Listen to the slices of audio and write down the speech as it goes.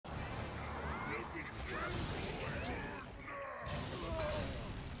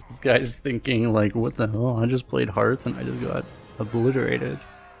guy's thinking like, what the hell? I just played Hearth and I just got obliterated.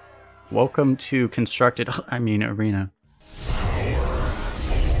 Welcome to constructed, arena.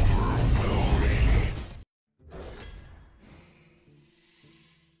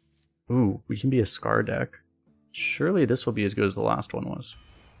 Ooh, we can be a Skarr deck. Surely this will be as good as the last one was.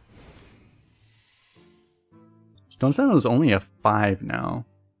 Stone Sentinel is only a 5 now.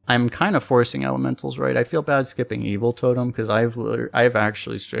 I'm kind of forcing elementals, right? I feel bad skipping Evil Totem because I've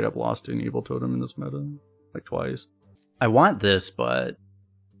actually straight up lost an Evil Totem in this meta, like twice. I want this, but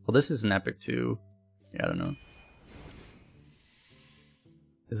well, this is an epic too. Yeah, I don't know.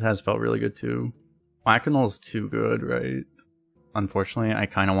 This has felt really good too. Whack-A-Null is too good, right? Unfortunately, I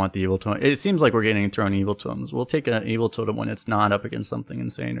kind of want the Evil Totem. It seems like we're getting thrown Evil Totems. We'll take an Evil Totem when it's not up against something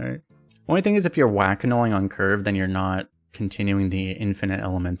insane, right? Only thing is if you're Whack-A-Nulling on curve, then you're not continuing the infinite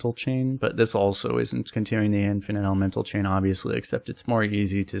elemental chain, but this also isn't continuing the infinite elemental chain, obviously, except it's more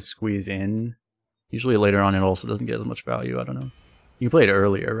easy to squeeze in. Usually later on it also doesn't get as much value, I don't know. You can play it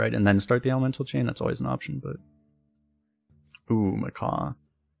earlier, right, and then start the elemental chain, that's always an option, but... Ooh, Macaw.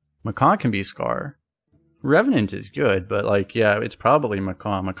 Macaw can be Skarr. Revenant is good, but like, yeah, it's probably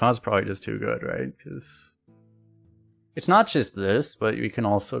Macaw. Macaw's probably just too good, right, because... It's not just this, but we can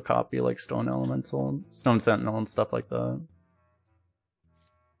also copy like Stone Elemental, Stone Sentinel and stuff like that.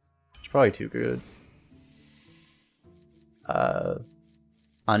 It's probably too good.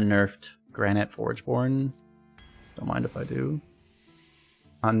 Unnerfed Granite Forgeborn. Don't mind if I do.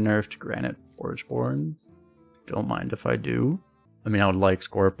 Unnerfed Granite Forgeborn. Don't mind if I do. I mean, I would like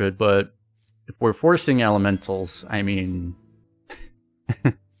Scorpid, but if we're forcing elementals, I mean...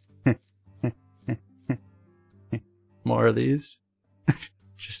 More of these.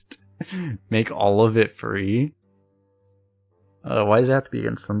 Just make all of it free. Why does it have to be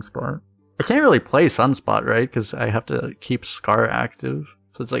against Sunspot? I can't really play Sunspot, right? Because I have to keep Skarr active.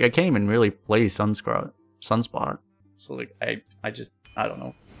 So it's like I can't even really play Sunspot. So like I don't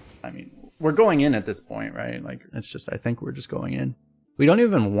know. I mean, we're going in at this point, right? Like it's just I think we're just going in. We don't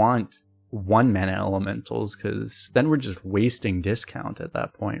even want 1-mana elementals because then we're just wasting discount at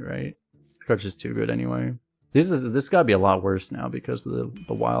that point, right? This card's just too good anyway. This gotta be a lot worse now because of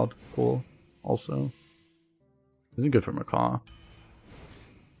the wild pool also. This isn't good for Macaw.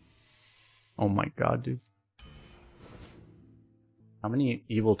 Oh my god, dude. How many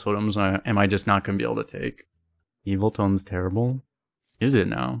Evil Totems am I just not gonna be able to take? Evil Totem's terrible? Is it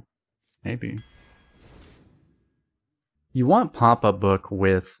now? Maybe. You want Pop-Up Book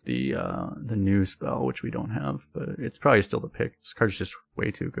with the new spell, which we don't have, but it's probably still the pick. This card's just way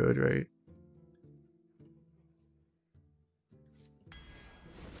too good, right?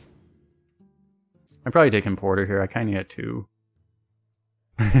 I'm probably taking Porter here. I kind of get 2.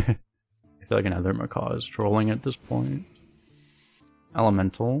 I feel like another Macaw is trolling at this point.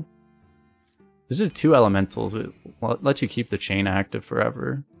 Elemental. This is 2 elementals. It lets you keep the chain active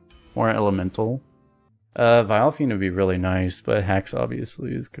forever. More elemental. Vile Fiend would be really nice, but Hex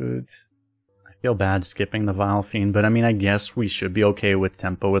obviously is good. I feel bad skipping the Vile Fiend, but I mean, I guess we should be okay with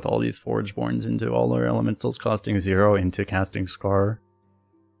tempo with all these Forgeborns into all our elementals costing 0 into casting Skarr.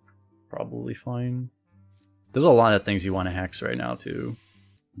 Probably fine. There's a lot of things you want to hex right now too.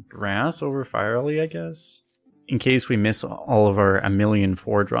 Brass over Firely, I guess. In case we miss all of our 1,000,000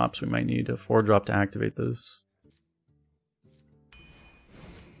 4-drops, we might need a 4-drop to activate this.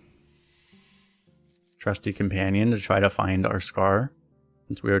 Trusty Companion to try to find our Skarr.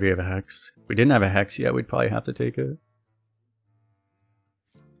 Since we already have a hex. If we didn't have a hex yet, we'd probably have to take it.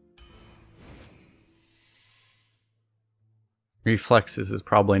 Reflexes is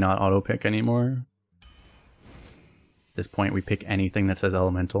probably not auto pick anymore. At this point, we pick anything that says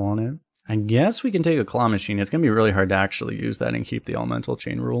elemental on it. I guess we can take a Claw Machine. It's going to be really hard to actually use that and keep the elemental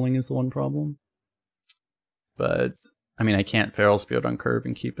chain rolling is the one problem. But, I mean, I can't Feral Spirit on curve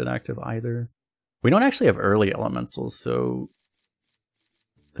and keep it active either. We don't actually have early elementals, so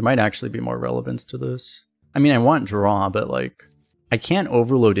there might actually be more relevance to this. I mean, I want draw, but like, I can't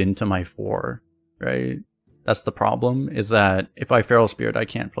overload into my 4, right? That's the problem, is that if I Feral Spirit, I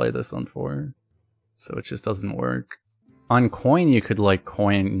can't play this on 4. So it just doesn't work. On coin, you could like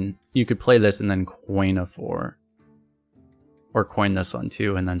you could play this and then coin a 4. Or coin this on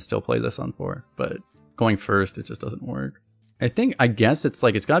 2 and then still play this on 4. But going first, it just doesn't work. I guess it's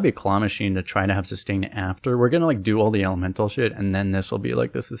like, it's gotta be a Claw Machine to try to have sustain after. We're gonna like do all the elemental shit and then this will be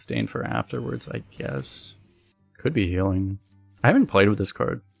like the sustain for afterwards, I guess. Could be healing. I haven't played with this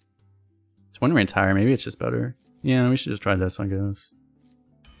card. It's when we retire, maybe it's just better. Yeah, we should just try this, I guess.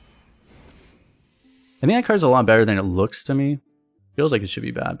 I think that card's a lot better than it looks to me. Feels like it should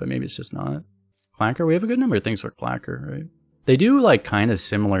be bad, but maybe it's just not. Clacker, we have a good number of things for Clacker, right? They do like kind of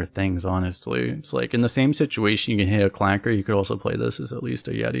similar things, honestly. It's like in the same situation you can hit a Clanker, you could also play this as at least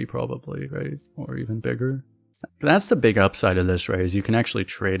a Yeti probably, right? Or even bigger. That's the big upside of this, right? Is you can actually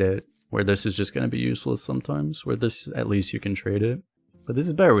trade it, where this is just going to be useless sometimes, where this at least you can trade it. But this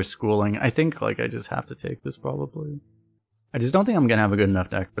is better with schooling. I think like I just have to take this probably. I just don't think I'm going to have a good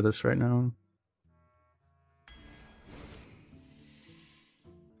enough deck for this right now.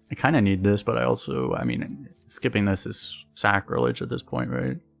 I kind of need this, but I also, I mean, skipping this is sacrilege at this point,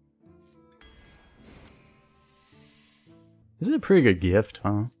 right? This is a pretty good gift,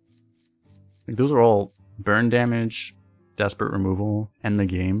 huh? Like those are all burn damage, desperate removal, end the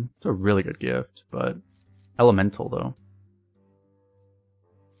game. It's a really good gift, but elemental though.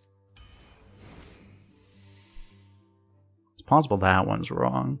 It's possible that one's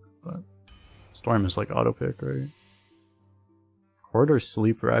wrong, but Storm is like auto pick, right? Corridor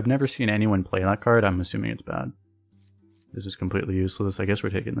Sleeper. I've never seen anyone play that card. I'm assuming it's bad. This is completely useless. I guess we're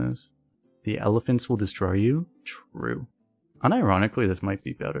taking this. The elephants will destroy you? True. Unironically, this might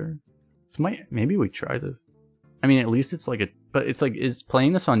be better. Maybe we try this. I mean, at least it's like a... But it's like, is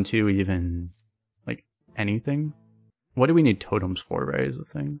playing this on 2 even... like, anything? What do we need totems for, right, is the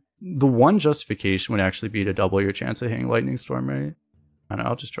thing. The one justification would actually be to double your chance of hitting Lightning Storm, right? I don't know,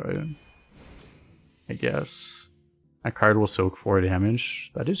 I'll just try it. I guess. That card will soak 4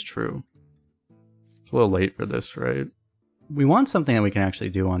 damage. That is true. It's a little late for this, right? We want something that we can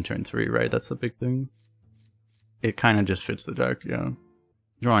actually do on turn 3, right? That's the big thing. It kind of just fits the deck, yeah.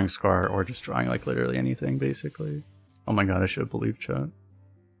 Drawing Skarr, or just drawing like literally anything, basically. Oh my god, I should have believed chat.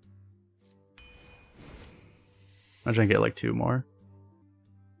 Imagine I get like 2 more.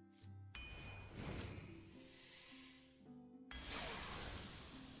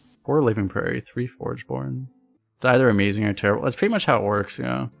 Four Living Prairie, 3 Forgeborn. It's either amazing or terrible. That's pretty much how it works,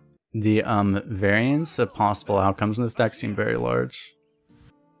 yeah. The variance of possible outcomes in this deck seem very large.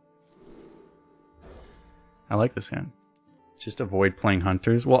 I like this hand. Just avoid playing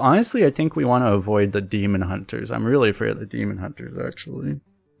Hunters. Well, honestly, I think we want to avoid the Demon Hunters. I'm really afraid of the Demon Hunters, actually.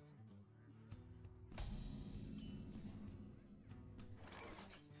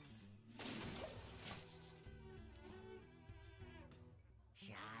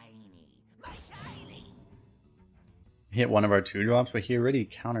 Hit one of our 2-drops, but he already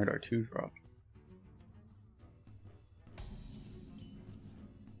countered our 2-drop.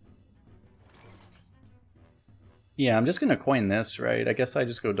 Yeah, I'm just gonna coin this, right? I guess I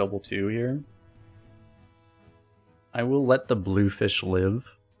just go double 2 here. I will let the bluefish live.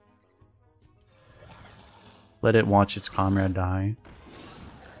 Let it watch its comrade die.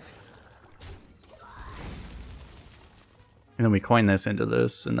 And then we coin this into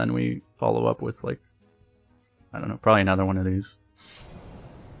this, and then we follow up with like, I don't know, probably another one of these.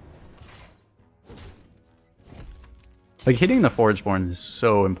 Like, hitting the Forgeborn is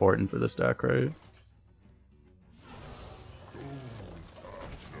so important for this deck, right?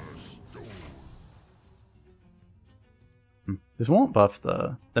 This won't buff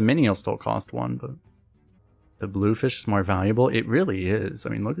the mini will still cost 1, but the bluefish is more valuable. It really is.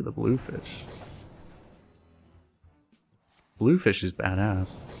 I mean, look at the bluefish. Bluefish is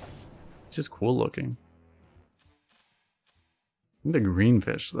badass. It's just cool looking. The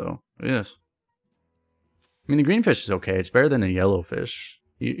greenfish, though. Yes. I mean, the greenfish is okay. It's better than the yellowfish.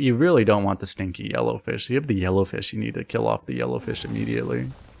 You really don't want the stinky yellowfish. You have the yellowfish, you need to kill off the yellowfish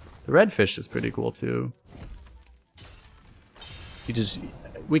immediately. The redfish is pretty cool, too.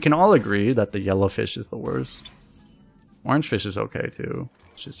 We can all agree that the yellowfish is the worst. Orangefish is okay, too.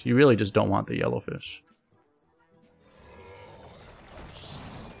 It's just, you really just don't want the yellowfish.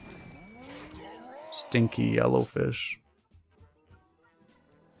 Stinky yellowfish.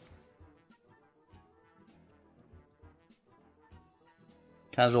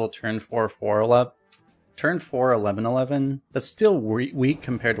 Casual turn 4, 4-11. Turn 4, 11-11. That's still weak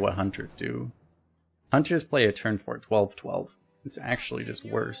compared to what Hunters do. Hunters play a turn 4, 12-12. It's actually just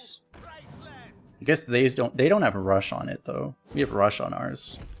worse. I guess they don't have a rush on it though. We have rush on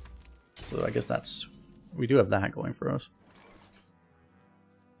ours. So I guess we do have that going for us.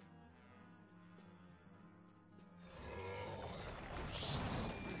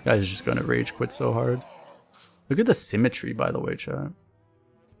 This guy's just gonna rage quit so hard. Look at the symmetry, by the way, chat.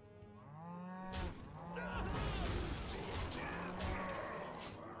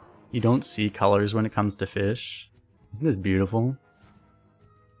 You don't see colors when it comes to fish. Isn't this beautiful?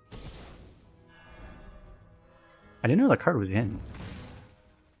 I didn't know that card was in.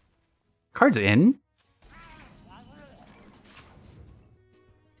 Card's in?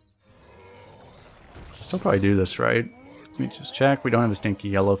 Still probably do this, right? Let me just check. We don't have a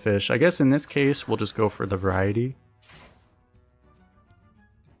stinky yellowfish. I guess in this case, we'll just go for the variety.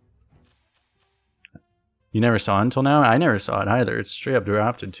 You never saw it until now? I never saw it either. It's straight up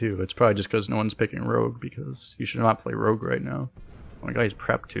drafted too. It's probably just because no one's picking Rogue, because you should not play Rogue right now. Oh my god, he's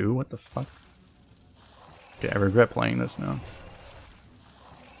prep too? What the fuck? Okay, I regret playing this now.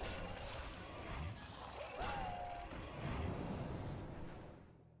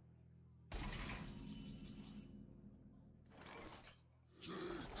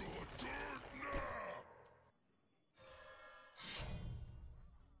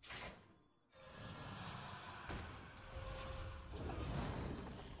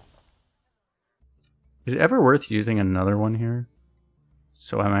 Is it ever worth using another one here?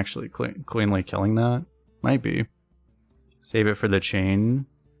 So I'm actually cleanly killing that? Might be. Save it for the chain.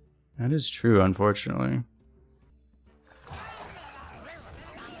 That is true, unfortunately.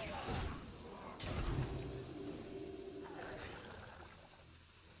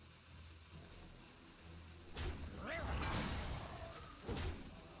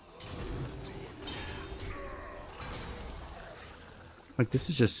 Like, this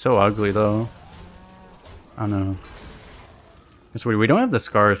is just so ugly, though. I don't know. It's weird. We don't have the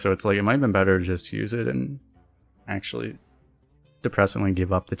Skarr, so it's like it might have been better to just use it and actually depressingly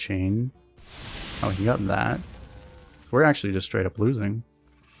give up the chain. Oh, he got that. So we're actually just straight up losing.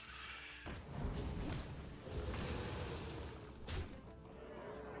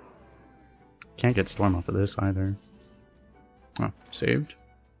 Can't get Storm off of this either. Oh, saved.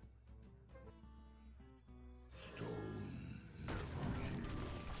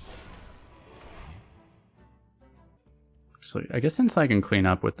 So I guess since I can clean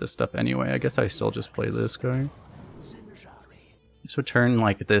up with this stuff anyway, I guess I still just play this guy. So turn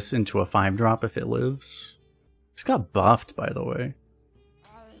like this into a 5-drop if it lives. It's got buffed, by the way.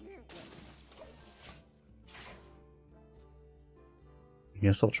 I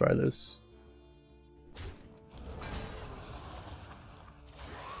guess I'll try this.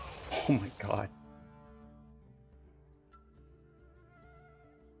 Oh my god.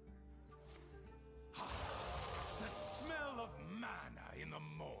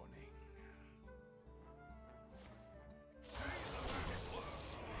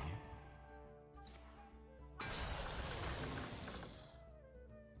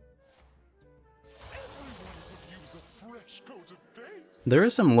 There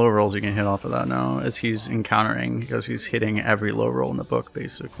is some low rolls you can hit off of that now, as he's encountering, because he's hitting every low roll in the book,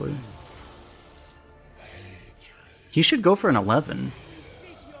 basically. He should go for an 11.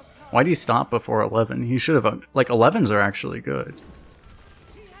 Why did he stop before 11? He should have... Like, 11s are actually good.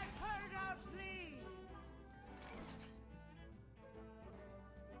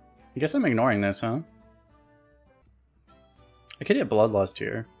 I guess I'm ignoring this, huh? I could get Bloodlust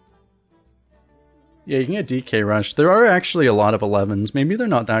here. Yeah, you can get DK Rush. There are actually a lot of 11s. Maybe they're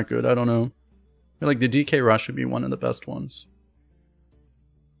not that good, I don't know. I feel like the DK Rush would be one of the best ones.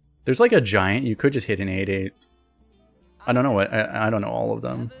 There's like a giant, you could just hit an 8-8. I don't know what, I don't know all of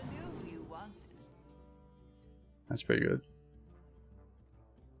them. That's pretty good.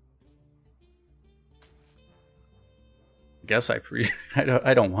 I guess I freeze.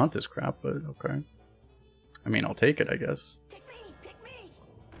 I don't want this crap, but okay. I mean, I'll take it, I guess.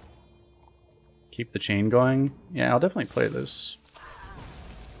 Keep the chain going. Yeah, I'll definitely play this.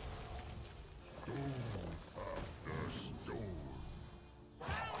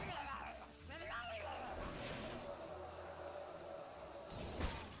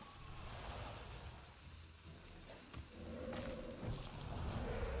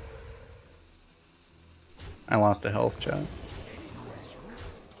 I lost a health, chat.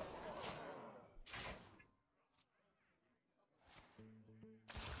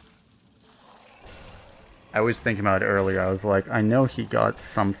 I was thinking about it earlier. I was like, I know he got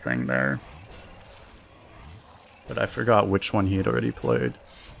something there, but I forgot which one he had already played.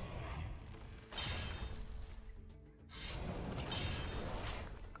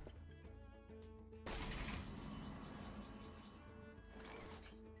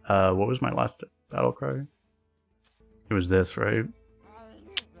 What was my last battle cry? It was this, right?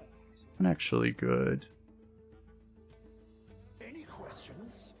 Not actually good. Any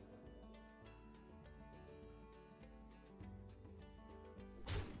questions?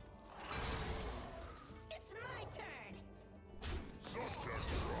 It's my turn.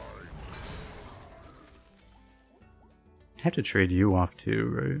 I have to trade you off too,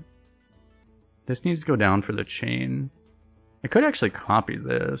 right? This needs to go down for the chain. I could actually copy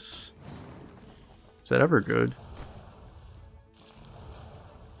this. Is that ever good?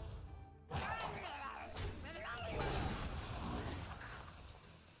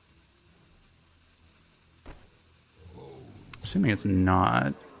 Assuming it's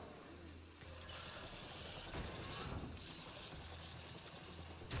not.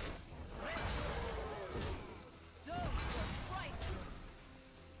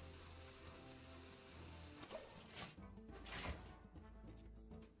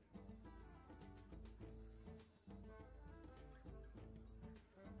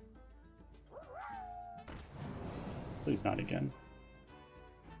 Please not again.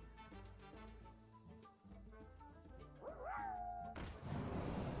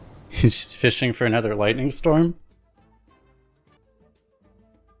 He's just fishing for another lightning storm.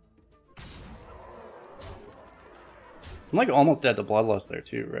 I'm like almost dead to Bloodlust there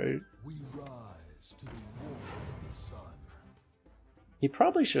too, right? We rise to the warmth of the sun. He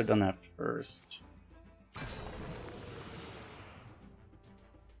probably should have done that first.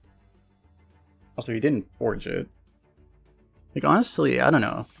 Also, he didn't forge it. Like, honestly, I don't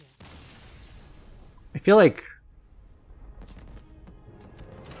know. I feel like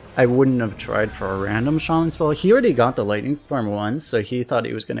I wouldn't have tried for a random shaman spell. He already got the lightning storm once, so he thought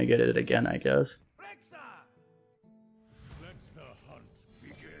he was going to get it again, I guess.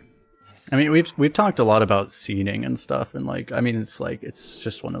 I mean, we've talked a lot about seeding and stuff, and like, I mean, it's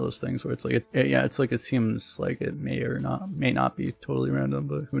just one of those things where it's like, yeah, it's like it seems like it may not be totally random,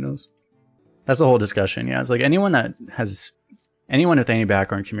 but who knows? That's the whole discussion. Yeah, it's like anyone with any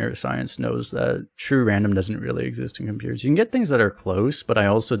background in computer science knows that true random doesn't really exist in computers. You can get things that are close, but I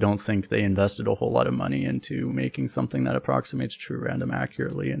also don't think they invested a whole lot of money into making something that approximates true random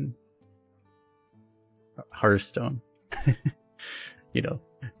accurately in Hearthstone. You know,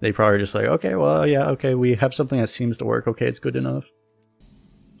 they probably just like, okay, well, yeah, okay, we have something that seems to work. Okay, it's good enough.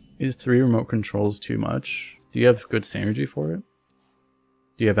 Is 3 remote controls too much? Do you have good synergy for it?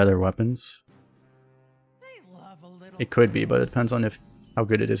 Do you have other weapons? It could be, but it depends on how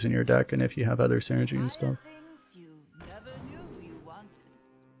good it is in your deck and if you have other synergy and stuff.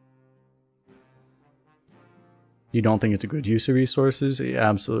 You don't think it's a good use of resources? Yeah,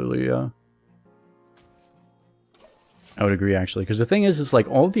 absolutely, yeah. I would agree, actually, because the thing is like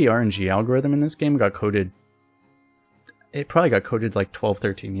all the RNG algorithm in this game got coded. It probably got coded like 12,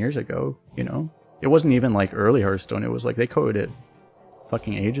 13 years ago, you know? It wasn't even like early Hearthstone, it was like they coded it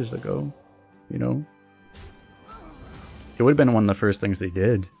fucking ages ago, you know? It would have been one of the first things they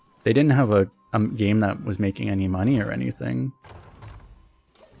did. They didn't have a game that was making any money or anything.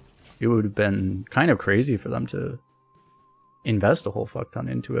 It would have been kind of crazy for them to invest a whole fuck ton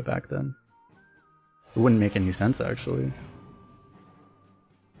into it back then. It wouldn't make any sense, actually.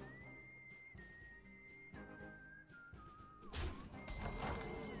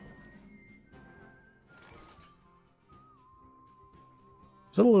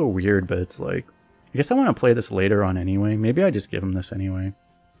 It's a little weird, but it's like, I guess I want to play this later on anyway. Maybe I just give him this anyway.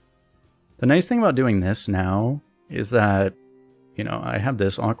 The nice thing about doing this now is that, you know, I have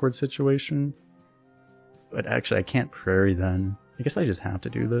this awkward situation. But actually, I can't prairie then. I guess I just have to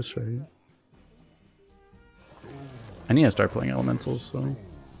do this, right? I need to start playing elementals, so. Do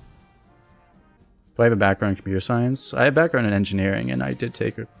I have a background in computer science? I have a background in engineering, and I did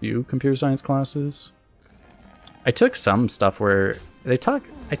take a few computer science classes. I took some stuff where I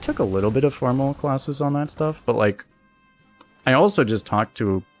took a little bit of formal classes on that stuff, but like, I also just talked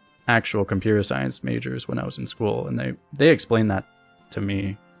to actual computer science majors when I was in school, and they explained that to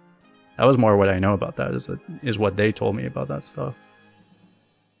me. That was more what I know about that, is what they told me about that stuff.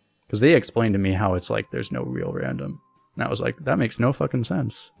 Because they explained to me how it's like there's no real random. And I was like, that makes no fucking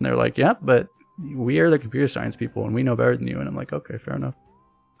sense. And they're like, yeah, but we are the computer science people and we know better than you. And I'm like, okay, fair enough.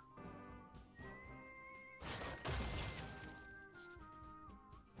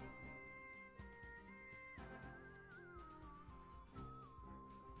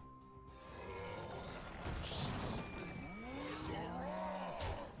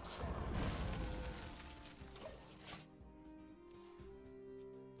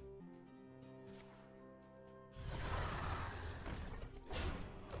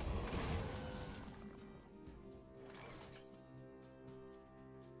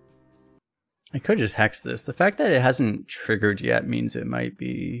 I could just hex this. The fact that it hasn't triggered yet means it might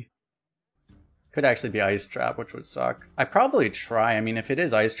be... Could actually be Ice Trap, which would suck. I probably try. I mean, if it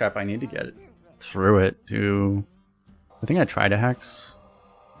is Ice Trap, I need to get it through it to... I think I tried a hex.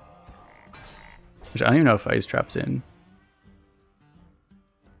 Which I don't even know if Ice Trap's in.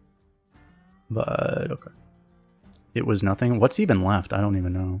 But, okay. It was nothing. What's even left? I don't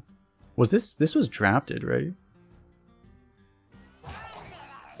even know. Was this... This was drafted, right?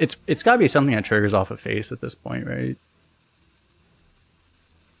 It's got to be something that triggers off a face at this point, right?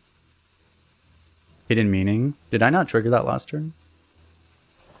 Hidden meaning. Did I not trigger that last turn?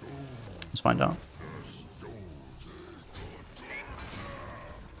 Let's find out.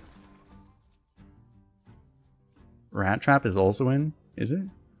 Rat Trap is also in? Is it?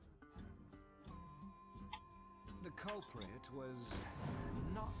 The culprit was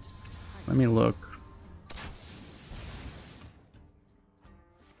not. Let me look.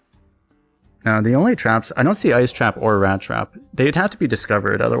 Now, the only traps... I don't see Ice Trap or Rat Trap. They'd have to be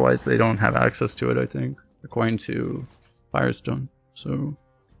discovered, otherwise they don't have access to it, I think. according to Firestone. So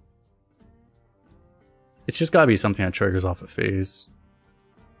it's just gotta be something that triggers off a phase.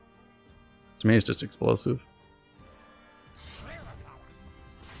 To me, it's just explosive.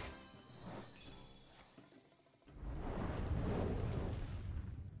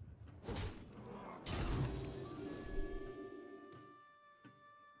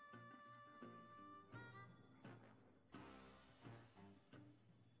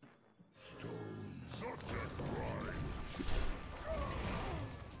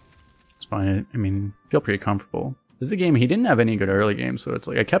 Fine. I mean, feel pretty comfortable. This is a game he didn't have any good early game, so it's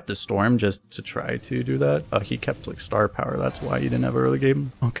like I kept the Storm just to try to do that. He kept like Star Power. That's why he didn't have early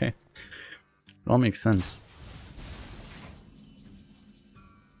game. Okay, it all makes sense.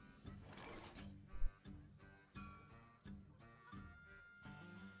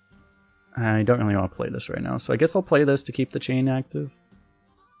 I don't really want to play this right now, so I guess I'll play this to keep the chain active.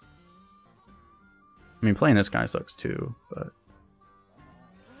 I mean, playing this guy sucks too, but.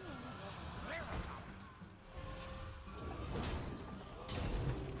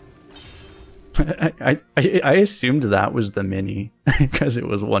 I assumed that was the mini because it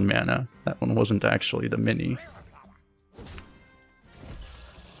was 1 mana. That one wasn't actually the mini.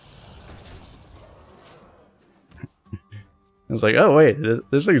 I was like, oh wait,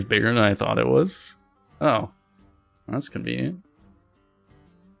 this thing's bigger than I thought it was. Oh, that's convenient.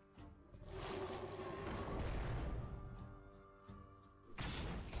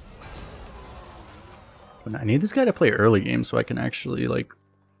 But I need this guy to play early game so I can actually like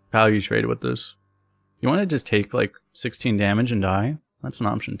value trade with this. You want to just take like 16 damage and die? That's an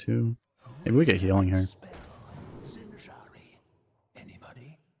option too. Maybe we get healing here.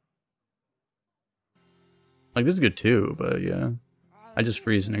 Like this is good too, but yeah. I just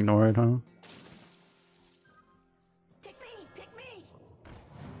freeze and ignore it, huh? Pick me, pick me.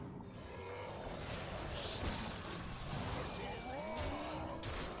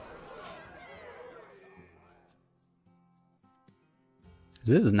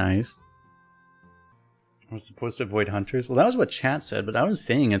 This is nice. I was supposed to avoid hunters. Well, that was what chat said, but I was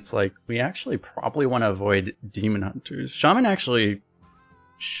saying it's like we actually probably want to avoid demon hunters. Shaman actually,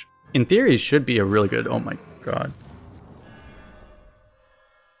 in theory, should be a really good. Oh my god.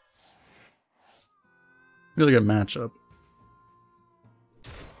 Really good matchup.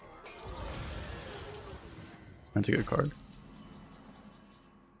 That's a good card.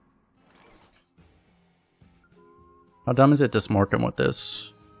 How dumb is it to smork him with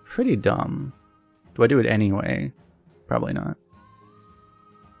this? Pretty dumb. Do I do it anyway? Probably not.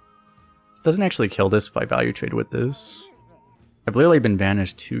 This doesn't actually kill this if I value trade with this. I've literally been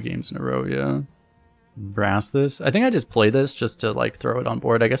banished 2 games in a row, yeah. Brass this. I think I just play this just to like throw it on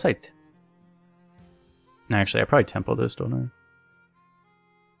board. I guess I... Actually, I probably tempo this, don't I?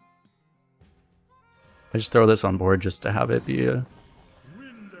 I just throw this on board just to have it be an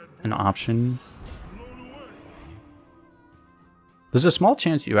option. There's a small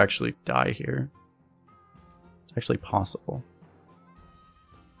chance you actually die here. It's actually possible.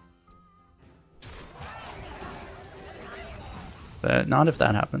 But not if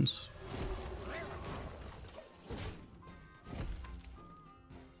that happens.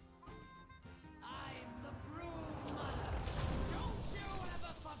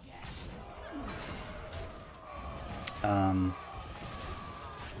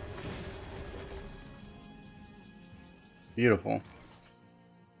 Beautiful.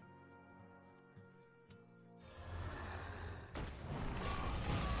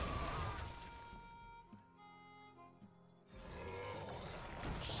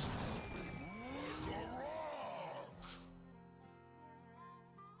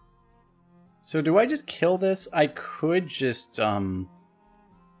 So do I just kill this? I could just, I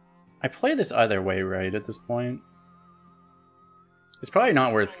play this either way, right, at this point? It's probably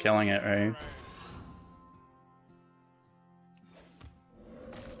not worth killing it, right?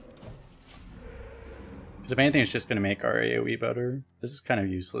 Because if anything, it's just going to make our AoE better. This is kind of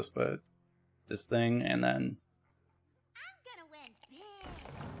useless, but this thing, and then...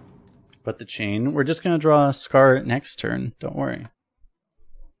 But the chain, we're just going to draw Skarr next turn, don't worry.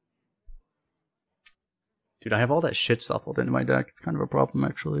 Dude, I have all that shit shuffled into my deck. It's kind of a problem,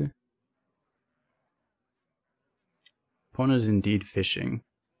 actually. Opponent is indeed fishing.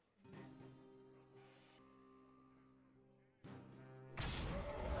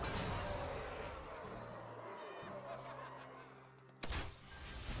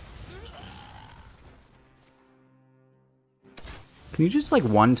 Can you just, like,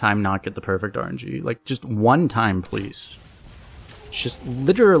 one time not get the perfect RNG? Like, just one time, please. Just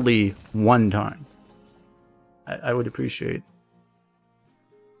literally one time. I would appreciate.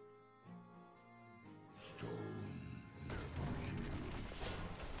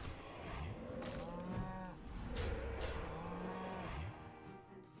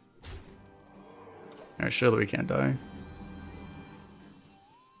 Alright, surely we can't die.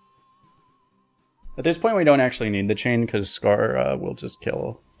 At this point we don't actually need the chain because Skarr will just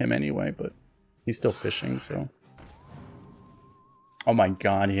kill him anyway, but he's still fishing, so... Oh my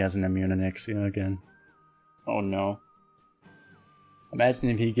god, he has an immune Onyxia again. Oh no. Imagine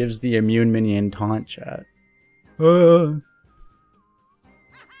if he gives the immune minion taunt, chat. In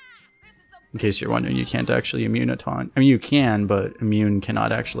case you're wondering, you can't actually immune a taunt. I mean, you can, but immune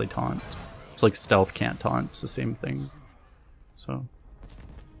cannot actually taunt. It's like stealth can't taunt, it's the same thing. So...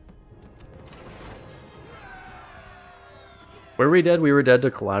 Were we dead? We were dead to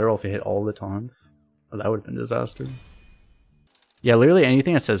collateral if it hit all the taunts. Oh, that would have been a disaster. Yeah, literally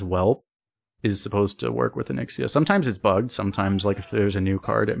anything that says whelp is supposed to work with Onyxia. Sometimes it's bugged, sometimes like if there's a new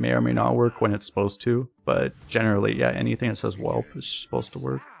card it may or may not work when it's supposed to. But generally, yeah, anything that says whelp is supposed to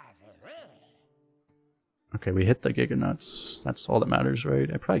work. Okay, we hit the Giga Nuts. That's all that matters,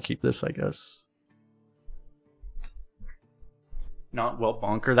 right? I'd probably keep this, I guess. Not Whelp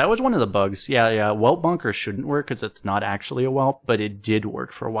Bonker. That was one of the bugs. Yeah, Whelp Bonker shouldn't work because it's not actually a whelp, but it did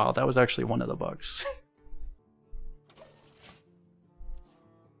work for a while. That was actually one of the bugs.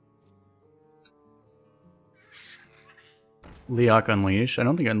 Leok Unleash. I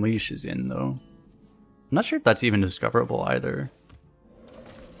don't think Unleash is in, though. I'm not sure if that's even discoverable either.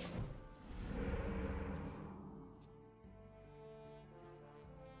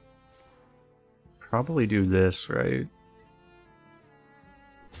 Probably do this, right?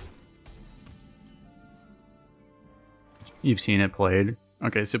 You've seen it played.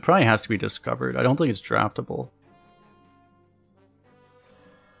 Okay, so it probably has to be discovered. I don't think it's draftable.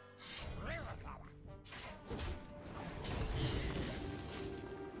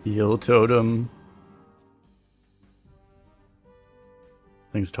 Heal Totem.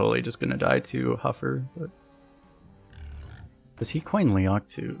 Thing's totally just gonna die to Huffer, but... Does he coin Leok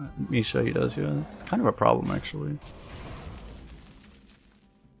too? Misha, he does, yeah. It's kind of a problem, actually.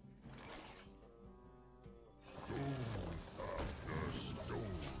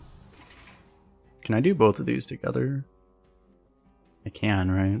 Can I do both of these together? I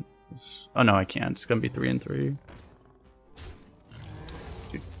can, right? Oh no, I can't. It's gonna be 3 and 3.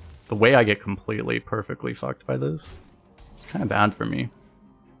 Dude, the way I get completely perfectly fucked by this, it's kind of bad for me.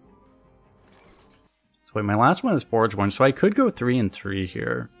 So wait, my last one is Forge 1, so I could go 3 and 3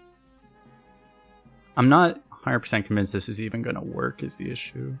 here. I'm not 100% convinced this is even gonna work is the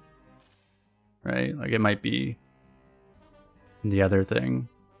issue. Right? Like it might be the other thing.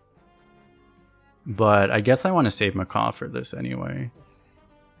 But I guess I want to save Macaw for this anyway.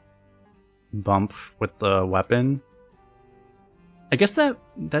 Bump with the weapon. I guess that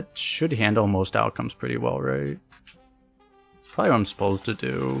should handle most outcomes pretty well, right? It's probably what I'm supposed to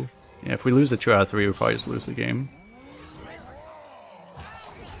do. Yeah, if we lose the 2 out of 3, we'll probably just lose the game.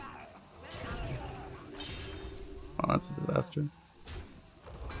 Oh, that's a disaster.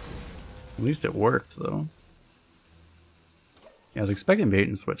 At least it worked, though. Yeah, I was expecting bait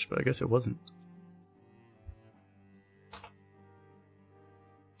and switch, but I guess it wasn't.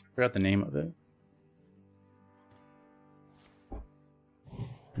 Forgot the name of it.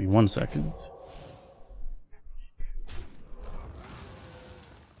 Give me 1 second.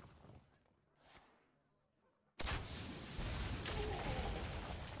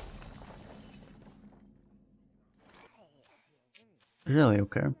 Really?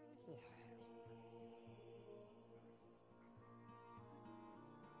 Okay.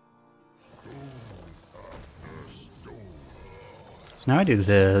 So now I do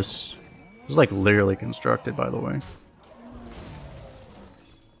this. This is like literally constructed, by the way.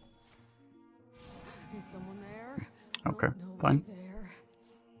 Is someone there? Okay, Nobody fine. there.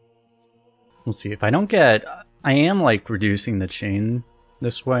 We'll see. If I don't get... I am like reducing the chain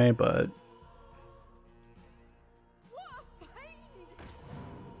this way, but...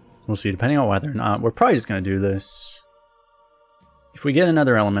 We'll see, depending on whether or not. We're probably just going to do this. If we get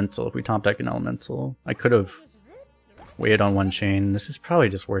another elemental, if we top deck an elemental, I could have waited on 1 chain. This is probably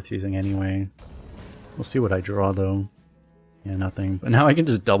just worth using anyway. We'll see what I draw, though. Yeah, nothing. But now I can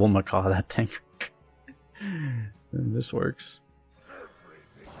just double Macaw that thing. This works.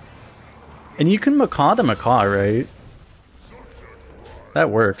 And you can Macaw the Macaw, right? That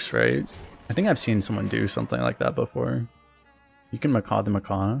works, right? I think I've seen someone do something like that before. You can Macaw the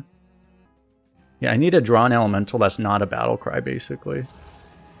Macaw. Yeah, I need to draw an elemental that's not a battle cry, basically. If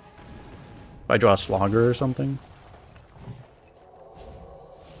I draw a Slogger or something.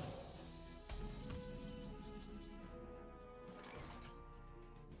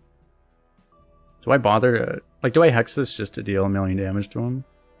 Do I bother to... Like, do I hex this just to deal 1,000,000 damage to him?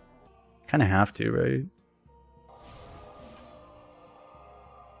 Kinda have to, right?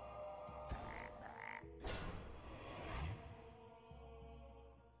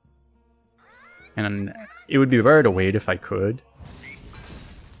 And it would be better to wait if I could.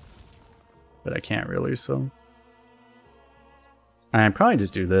 But I can't really, so. I'd probably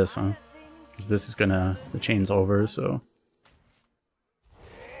just do this, huh? Because this is gonna... the chain's over, so...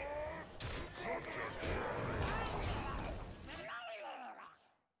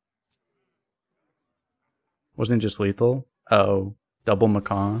 Wasn't it just lethal? Oh. Double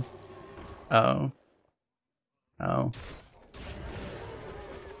macaw. Oh. Oh.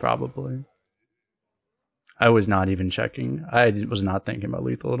 Probably. I was not even checking. I was not thinking about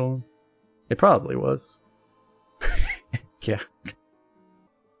lethal at all. It probably was. Yeah.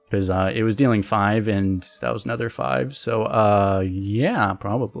 Because it was dealing 5 and that was another 5. So, yeah,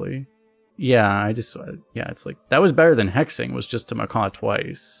 probably. Yeah, yeah, it's like, that was better than hexing, was just to macaw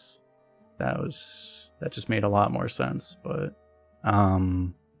twice. That just made a lot more sense, but,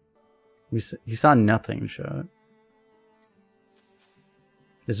 he saw nothing, chat.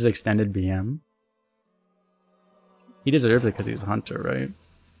 This is extended BM. He deserved it because he's a hunter, right?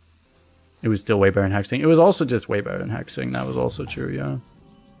 It was still way better than hexing. It was also just way better than hexing. That was also true, yeah.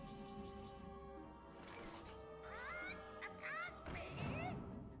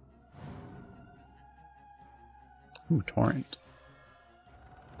 Ooh, torrent.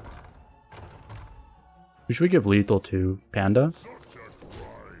 Who should we give lethal to? Panda?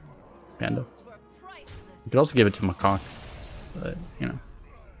 Panda. You could also give it to macaw. But, you know.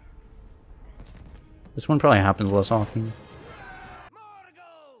 This one probably happens less often.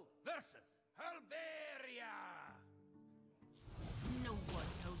 No one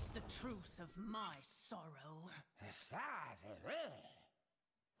knows the truth of my sorrow.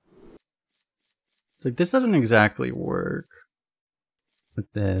 Like, this doesn't exactly work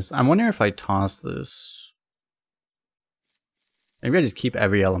with this. I'm wondering if I toss this. Maybe I just keep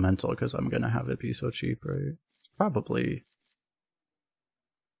every elemental because I'm gonna have it be so cheap, right? It's probably.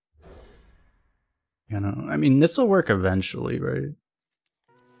 You know, I mean, this will work eventually, right?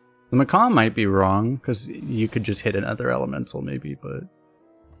 The macaw might be wrong because you could just hit another elemental, maybe, but.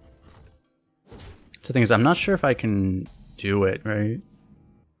 The thing is, I'm not sure if I can do it, right?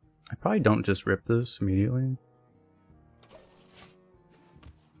 I probably don't just rip this immediately.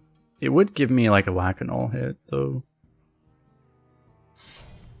 It would give me like a whack-a-mole hit, though.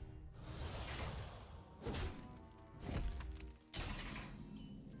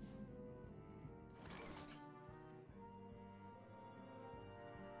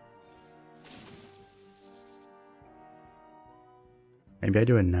 Maybe I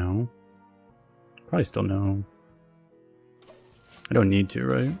do it now. Probably still no. I don't need to,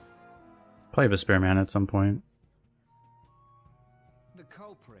 right? Probably have a spare mana at some point. The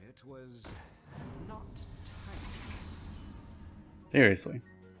culprit was not tiny. Seriously.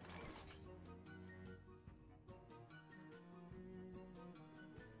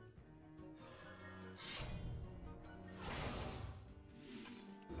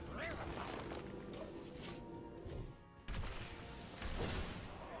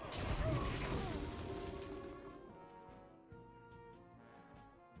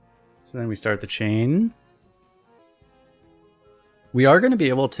 So then we start the chain. We are going to be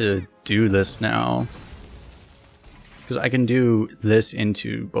able to do this now. Because I can do this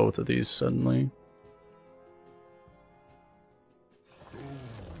into both of these suddenly.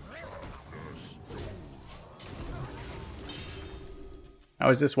 How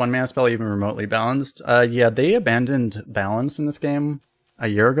is this one-man spell even remotely balanced? Yeah, they abandoned balance in this game a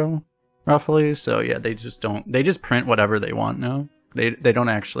year ago, roughly. So yeah, they just print whatever they want now. They don't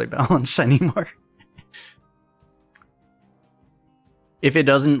actually balance anymore. If it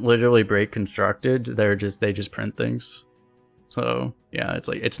doesn't literally break constructed, they just print things. So yeah, it's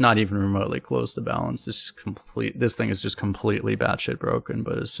like it's not even remotely close to balance. This thing is just completely batshit broken,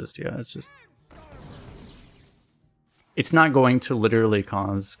 but it's just it's not going to literally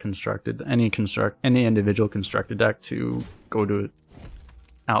cause any individual constructed deck to go to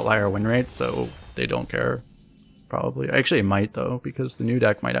outlier win rate, so they don't care. Probably. Actually, it might, though, because the new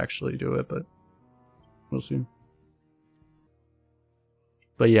deck might actually do it, but we'll see.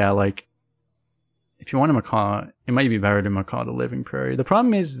 But yeah, like, if you want a macaw, it might be better to macaw the Living Prairie. The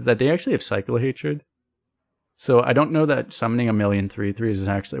problem is that they actually have Cycle Hatred, so I don't know that summoning a million 3/3s is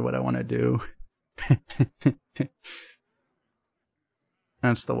actually what I want to do.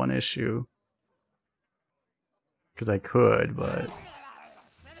 That's the one issue. Because I could, but...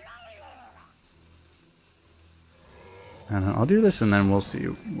 I don't know, I'll do this and then we'll see.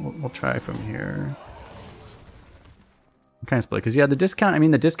 We'll try from here. I'm kind of split because yeah, the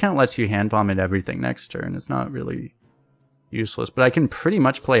discount lets you hand vomit everything next turn. It's not really useless, but I can pretty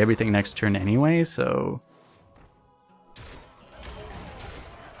much play everything next turn anyway, so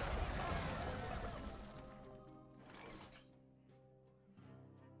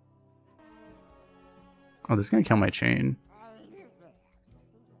Oh, this is gonna kill my chain.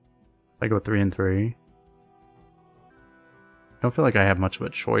 If I go 3 and 3. I don't feel like I have much of a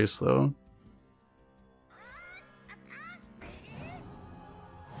choice though.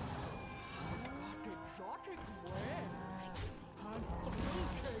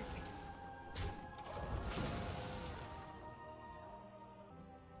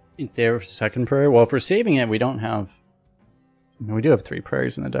 You'd save it for second prayer. Well, if we're saving it, we don't have. I mean, we do have 3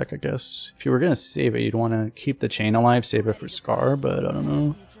 prayers in the deck, I guess. If you were gonna save it, you'd want to keep the chain alive, save it for Skarr, but I don't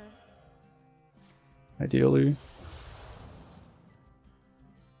know. Ideally.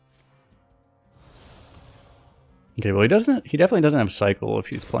 Okay, well he definitely doesn't have cycle if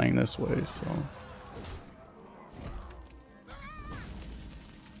he's playing this way, so.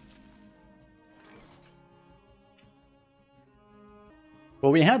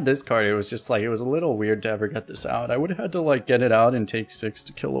 Well, we had this card, it was just like, it was a little weird to ever get this out. I would have had to like get it out and take 6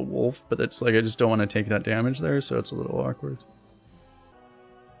 to kill a wolf, but it's like, I just don't want to take that damage there, so it's a little awkward.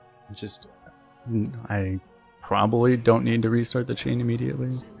 Just, I probably don't need to restart the chain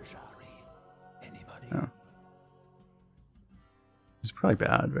immediately. No. It's probably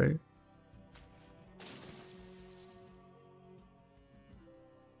bad, right?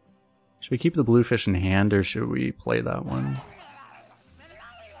 Should we keep the blue fish in hand, or should we play that one?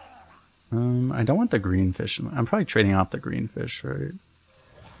 I don't want the green fish. I'm probably trading off the green fish, right?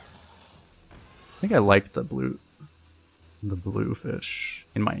 I think I like the blue fish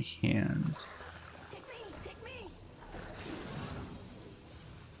in my hand.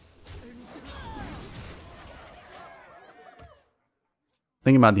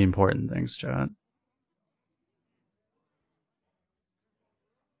 Think about the important things, chat.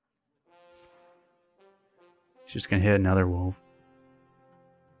 She's just gonna hit another wolf.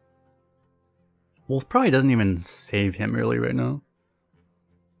 Wolf probably doesn't even save him really right now.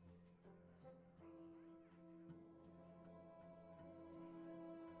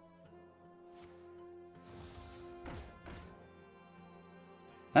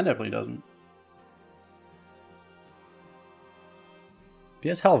 That definitely doesn't. If he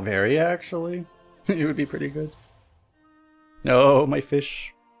has Halveria, actually, it would be pretty good. No, my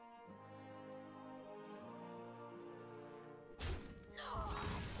fish.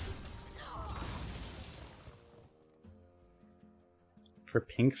 For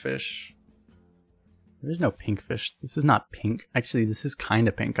pink fish. There is no pink fish. This is not pink. Actually, this is kind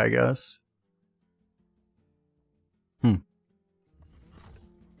of pink, I guess.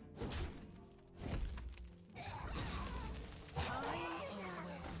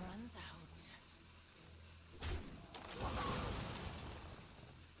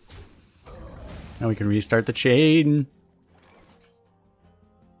 Now we can restart the chain.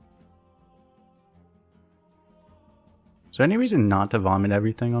 Is there any reason not to vomit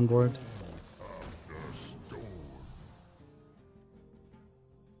everything on board?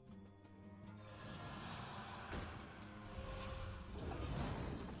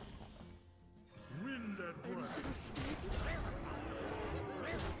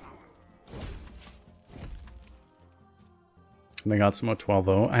 I got some more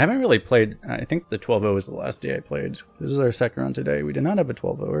 12-0. I haven't really played. I think the 12-0 was the last day I played. This is our second round today. We did not have a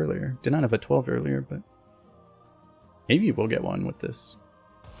 12-0 earlier. Did not have a 12 earlier, but maybe we'll get one with this.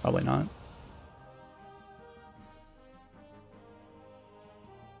 Probably not.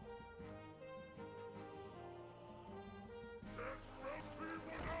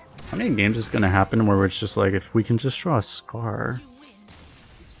 How many games is going to happen where it's just like, if we can just draw a Skarr?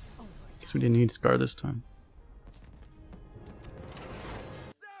 Guess we didn't need Skarr this time.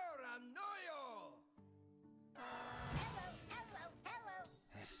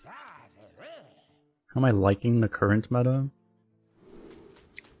 How am I liking the current meta?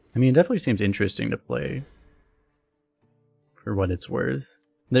 I mean, it definitely seems interesting to play for what it's worth.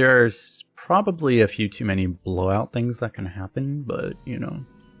 There's probably a few too many blowout things that can happen, but, you know.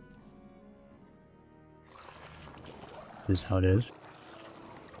 This is how it is.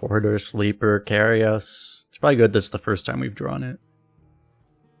 Porter, Sleeper, carry us. It's probably good this is the first time we've drawn it.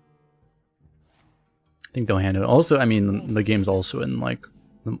 I think they'll handle it. Also, I mean, the game's also in, like,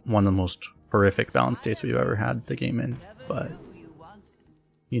 one of the most horrific balance states we've ever had the game in, but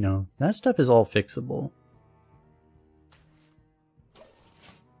you know, that stuff is all fixable.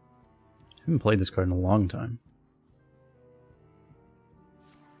 I haven't played this card in a long time.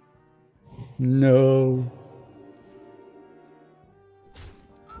 No.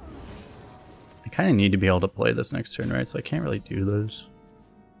 I kind of need to be able to play this next turn, right? So I can't really do those.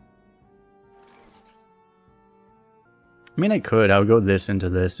 I mean, I could. I would go this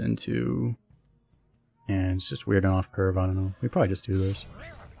into... And it's just weird and off curve. I don't know. We probably just do this.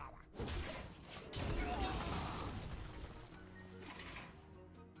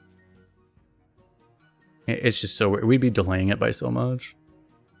 It's just so weird. We'd be delaying it by so much.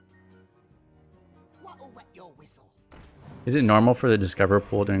 Is it normal for the Discover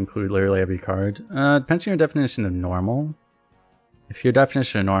pool to include literally every card? Depends on your definition of normal. If your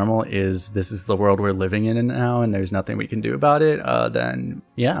definition of normal is this is the world we're living in now and there's nothing we can do about it, then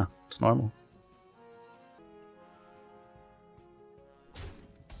yeah, it's normal.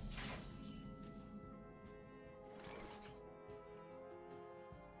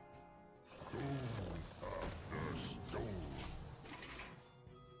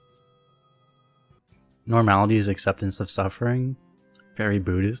 Normality is acceptance of suffering. Very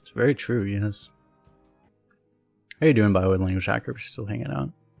Buddhist. Very true, yes. How you doing, by the way, language hacker? We're still hanging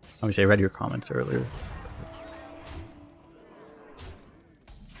out. Obviously, I read your comments earlier.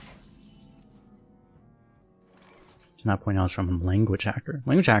 Did not point out it's from language hacker.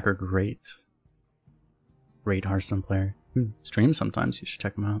 Language hacker, great. Great Hearthstone player. Streams sometimes, you should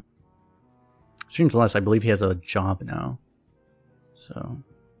check him out. Streams less, I believe he has a job now. So...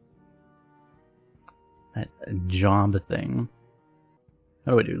 that job thing.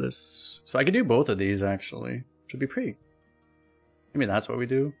 How do I do this? So I could do both of these actually. Should be pretty. Maybe that's what we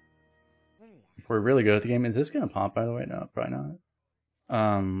do. If we're really good at the game. Is this gonna pop by the way? No, probably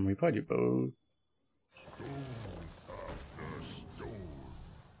not. We probably do both.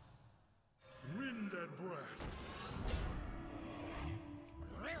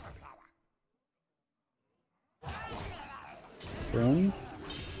 Throne?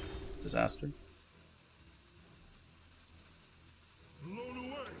 Disaster.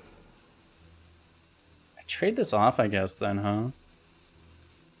 Trade this off, I guess, then, huh?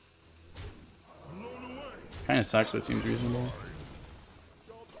 Kind of sucks, but it seems reasonable.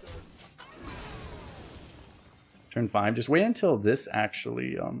 Turn 5. Just wait until this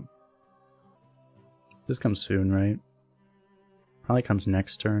actually, this comes soon, right? Probably comes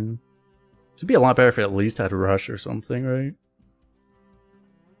next turn. This would be a lot better if it at least had Rush or something, right?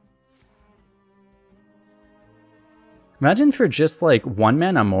 Imagine for just like 1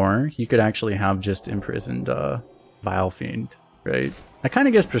 mana more, you could actually have just imprisoned Vile Fiend, right? That kind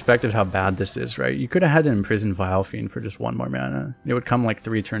of gives perspective how bad this is, right? You could have had an imprisoned Vile Fiend for just 1 more mana. It would come like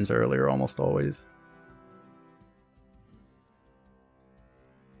 3 turns earlier almost always.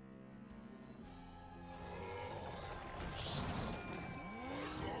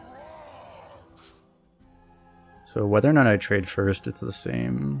 So whether or not I trade first, it's the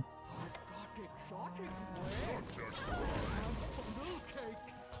same.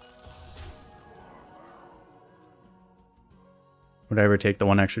 Would I ever take the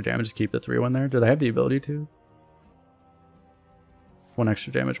 1 extra damage to keep the 3-1 there? Did I have the ability to? 1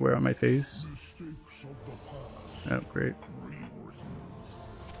 extra damage wear on my face. Oh, great.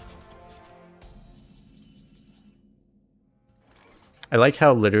 I like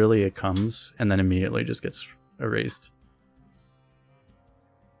how literally it comes and then immediately just gets erased.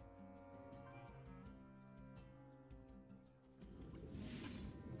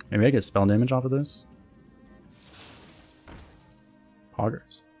 Maybe I get spell damage off of this?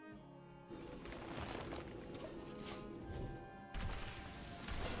 Poggers.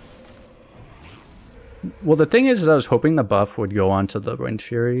 Well, the thing is I was hoping the buff would go onto the Wind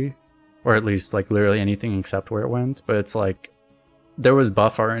Fury, or at least like literally anything except where it went, but it's like there was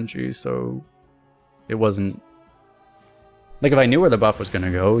buff RNG, so it wasn't like if I knew where the buff was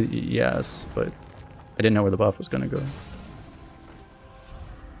gonna go, yes, but I didn't know where the buff was gonna go.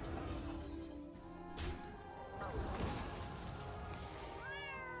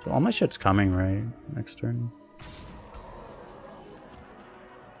 So all my shit's coming, right? Next turn.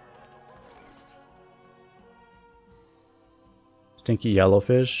 Stinky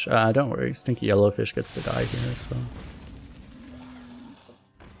Yellowfish? Don't worry. Stinky Yellowfish gets to die here, so...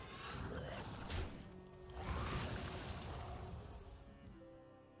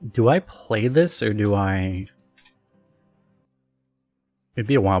 Do I play this, or do I... It'd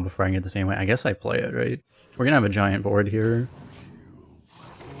be a while before I can get the same way. I guess I play it, right? We're gonna have a giant board here.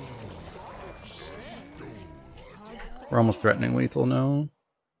 We're almost threatening lethal now.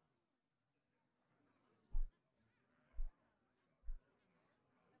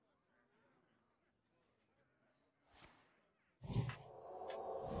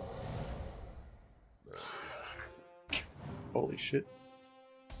 Holy shit.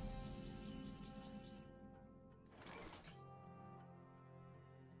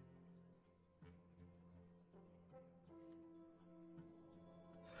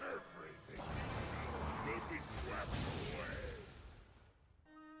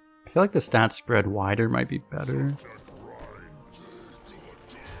 I feel like the stats spread wider might be better.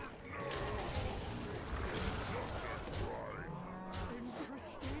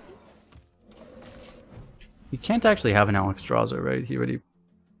 You can't actually have an Alexstrasza, right? He already...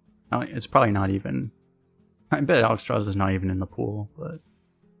 Oh, it's probably not even... I bet Alexstrasza's not even in the pool, but...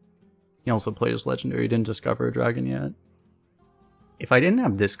 He also played as legendary, he didn't discover a dragon yet. If I didn't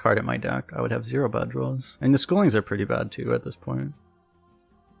have this card in my deck, I would have 0 bad draws. And the schoolings are pretty bad too at this point.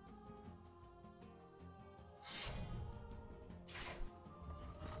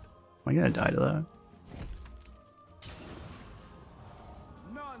 Am I gonna die to that?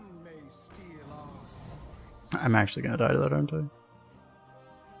 None may steal our souls. I'm actually gonna die to that, aren't I?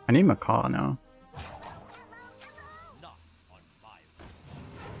 I need Macaw now. Not on my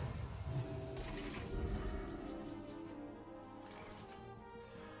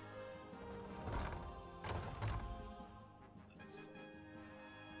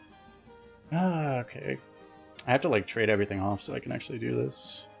Ah, okay. I have to like trade everything off so I can actually do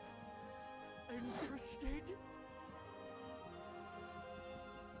this. interested.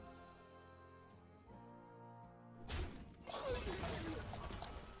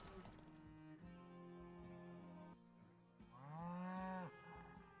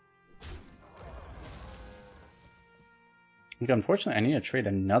 Like, unfortunately, I need to trade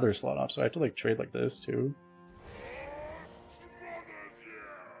another slot off, so I have to like trade like this too.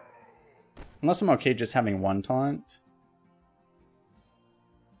 Unless I'm okay just having one taunt.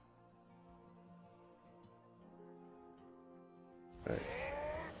 Right.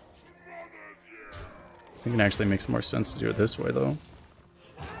 I think it actually makes more sense to do it this way though.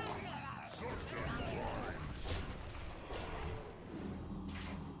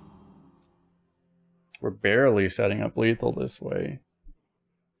 We're barely setting up lethal this way.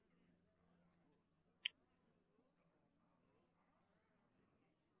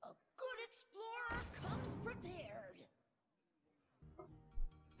 A good explorer comes prepared.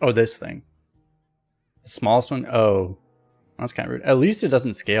 Oh, this thing. The smallest one? Oh. That's kind of rude. At least it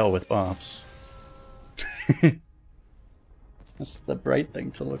doesn't scale with buffs. That's the bright thing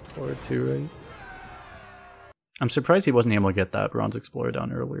to look forward to, right? I'm surprised he wasn't able to get that Bronze Explorer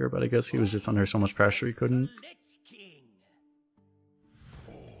down earlier, but I guess he was just under so much pressure he couldn't. Next king.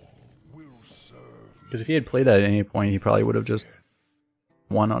 Because if he had played that at any point, he probably would have just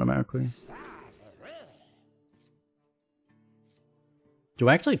won automatically. Do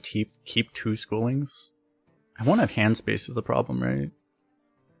I actually keep 2 schoolings? I won't have hand space is the problem, right?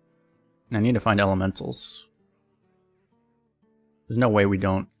 And I need to find elementals. There's no way we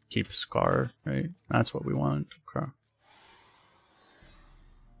don't keep Scar, right? That's what we want. Okay.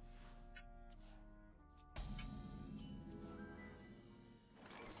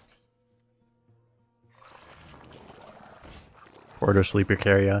 Order Sleeper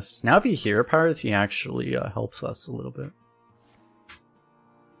carry us. Now if he hero powers, he actually helps us a little bit.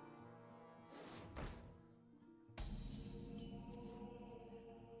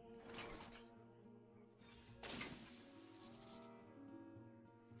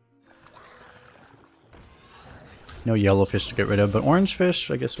 No yellow fish to get rid of, but orange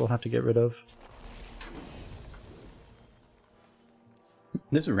fish I guess we'll have to get rid of.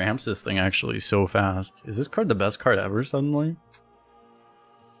 This ramps this thing actually so fast. Is this card the best card ever suddenly?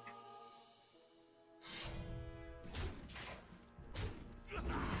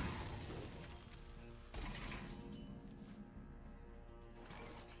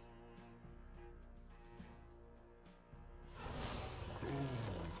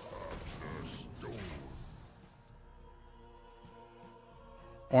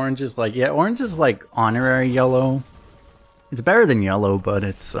 Orange is like, yeah, orange is like honorary yellow. It's better than yellow, but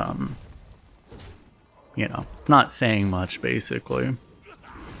it's, you know, not saying much, basically.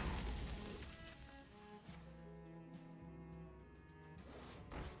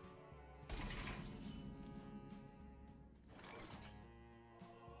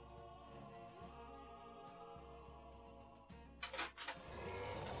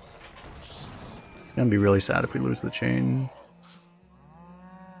 It's gonna be really sad if we lose the chain.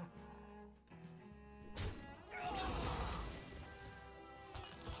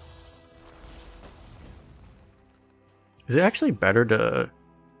 Is it actually better to...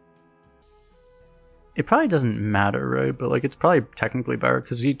 It probably doesn't matter, right? But like, it's probably technically better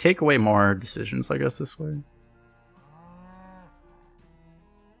because you take away more decisions, I guess, this way.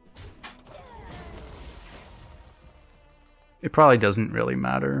 It probably doesn't really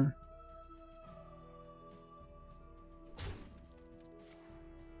matter.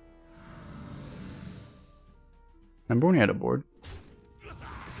 Remember when we had a board?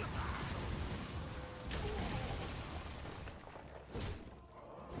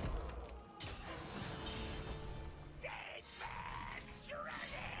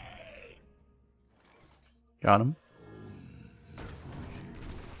 Got him.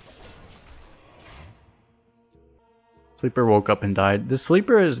 Sleeper woke up and died. The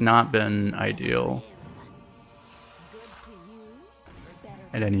sleeper has not been ideal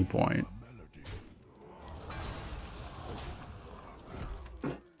at any point.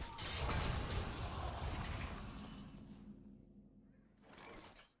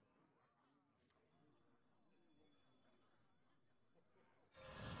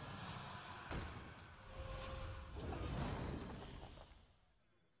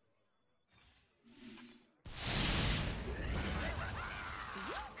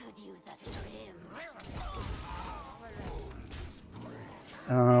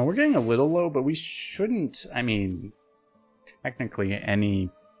 We're getting a little low, but we shouldn't. I mean, technically any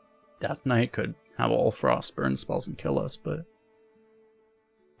Death Knight could have all Frostburn spells and kill us, but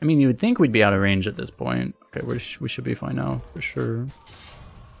I mean, you would think we'd be out of range at this point. Okay, we should be fine now, for sure.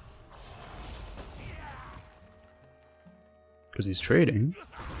 Because he's trading.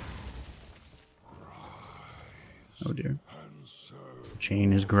 Oh dear.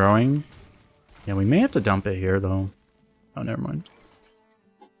 Chain is growing. Yeah, we may have to dump it here, though. Oh, never mind.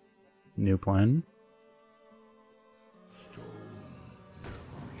 New plan.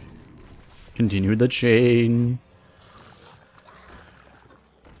 Continue the chain.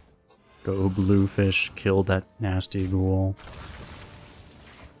 Go bluefish, kill that nasty ghoul.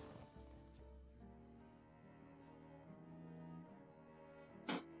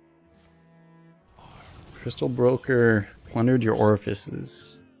 Crystal Broker plundered your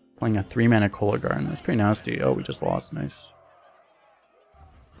orifices. Playing a 3-mana Kolagarn. That's pretty nasty. Oh, we just lost. Nice.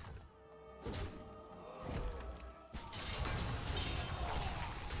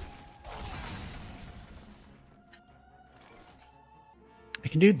 I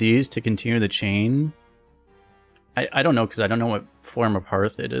can do these to continue the chain. I don't know, because I don't know what form of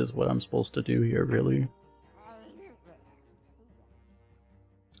Hearth it is, what I'm supposed to do here, really.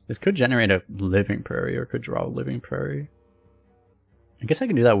 This could generate a Living Prairie, or could draw a Living Prairie. I guess I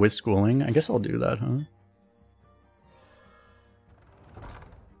can do that with Schooling. I guess I'll do that, huh?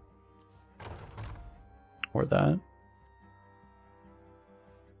 Or that.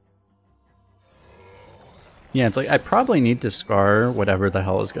 Yeah, it's like, I probably need to scar whatever the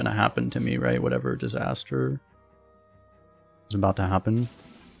hell is going to happen to me, right? Whatever disaster is about to happen.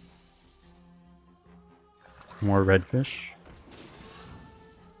 More redfish.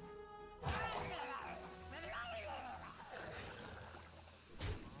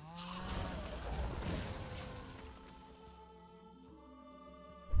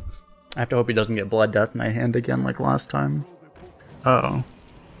 I have to hope he doesn't get Blood Death in my hand again like last time. Uh-oh.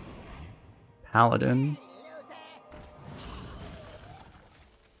 Paladin.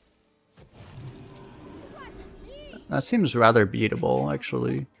 That seems rather beatable,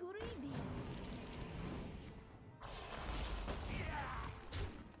 actually.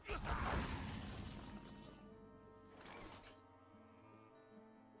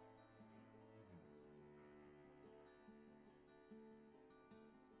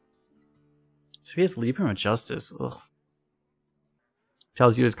 So he has Libram of Justice. Ugh.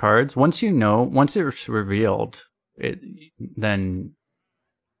 Tells you his cards. Once you know, once it's revealed, then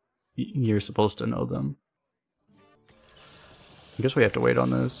you're supposed to know them. I guess we have to wait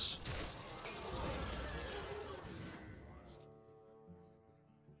on this.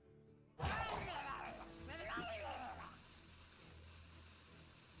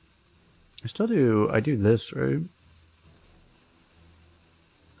 I do this, right?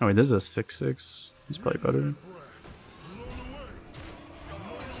 Oh wait, this is a 6/6. It's probably better.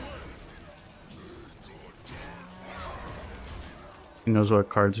 He knows what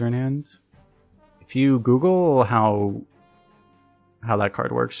cards are in hand. If you Google how that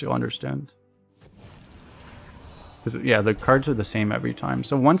card works, you'll understand. Because yeah, the cards are the same every time.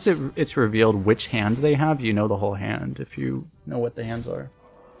 So once it's revealed which hand they have, you know the whole hand if you know what the hands are.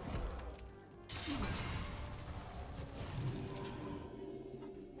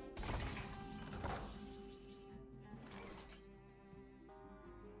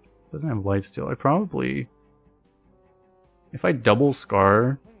 Doesn't have lifesteal. I probably, if I double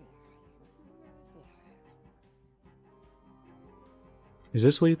scar, is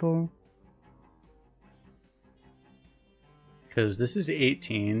this lethal? Because this is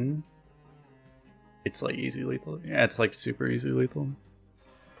 18. It's like easy lethal. Yeah, it's like super easy lethal.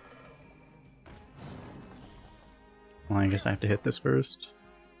 Well, I guess I have to hit this first.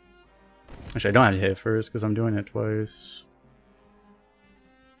 Actually, I don't have to hit it first because I'm doing it twice.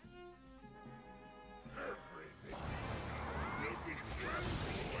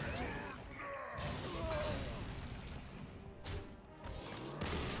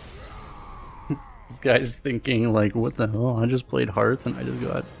 This guy's thinking like, what the hell? I just played Hearth and I just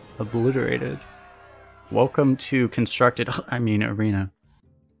got obliterated. Welcome to constructed, I mean, arena.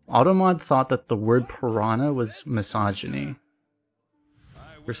 Automod thought that the word piranha was misogyny.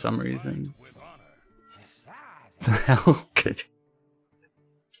 For some reason. The hell?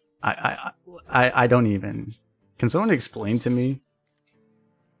 I don't even. Can someone explain to me?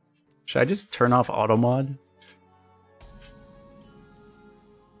 Should I just turn off Automod?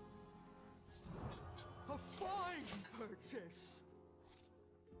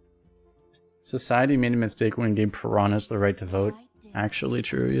 Society made a mistake when it gave piranhas the right to vote. Actually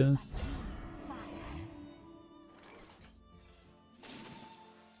true, yes.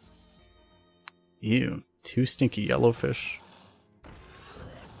 Ew, 2 stinky yellowfish.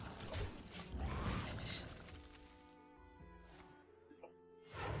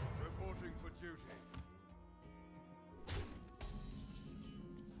 Reporting for duty.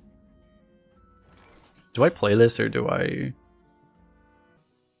 Do I play this or do I...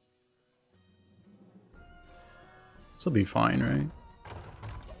 This will be fine, right?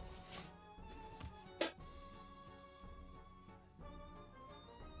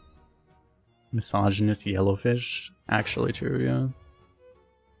 Misogynist yellowfish. Actually true, yeah.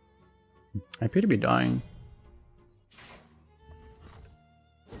 I appear to be dying.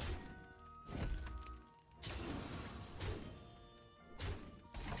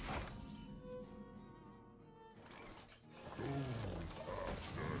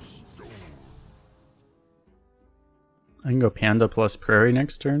 I can go panda plus prairie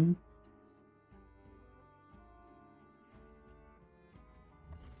next turn.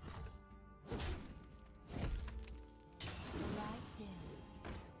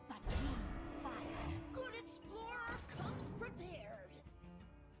 Good explorer comes prepared.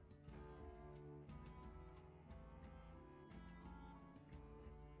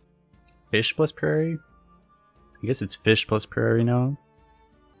 Fish plus prairie? I guess it's fish plus prairie now.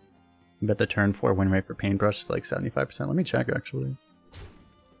 I bet the turn 4 win rate for paintbrush is like 75%. Let me check actually.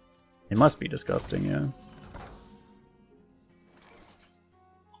 It must be disgusting, yeah.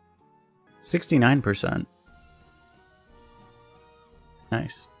 69%.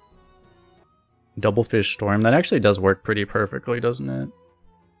 Nice. Double fish storm. That actually does work pretty perfectly, doesn't it?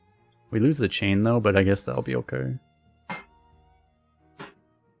 We lose the chain though, but I guess that'll be okay.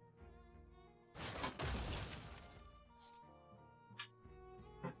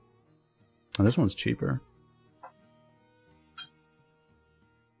 Oh, this one's cheaper.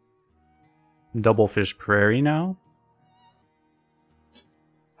 Double fish prairie now.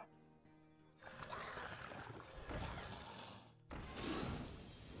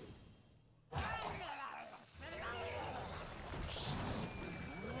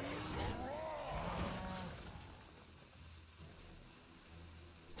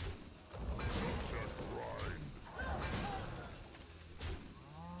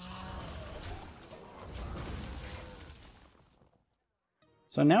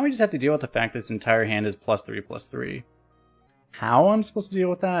 So now we just have to deal with the fact that this entire hand is +3/+3. How I'm supposed to deal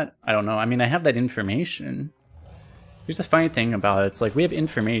with that? I don't know. I mean, I have that information. Here's the funny thing about it. It's like we have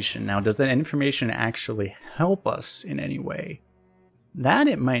information. Now, does that information actually help us in any way? That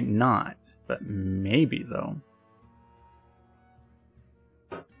it might not, but maybe though.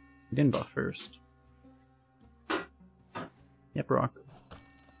 We didn't buff first. Yep, rock.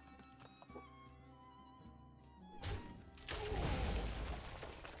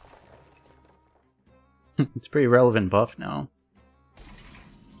 It's a pretty relevant buff now.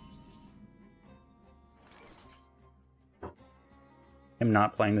 Him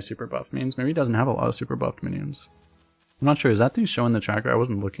not playing the super buff means maybe he doesn't have a lot of super buffed minions. I'm not sure. Is that thing showing the tracker? I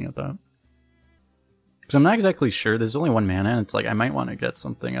wasn't looking at that. Because I'm not exactly sure. There's only 1 mana and it's like I might want to get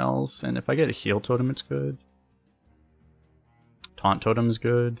something else. And if I get a heal totem, it's good. Taunt totem is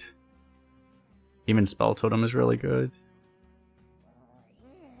good. Even spell totem is really good.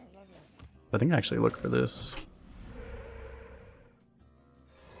 I think I actually look for this.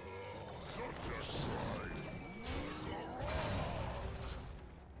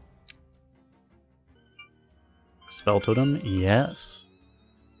 Spell totem, yes.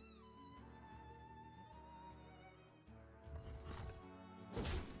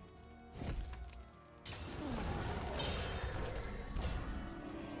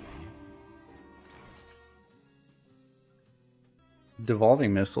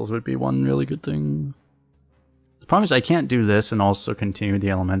 Devolving missiles would be one really good thing. The problem is I can't do this and also continue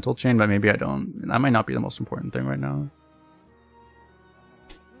the elemental chain, but maybe I don't. That might not be the most important thing right now.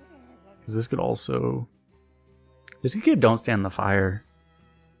 Because this could also... This could give Don't Stand the Fire.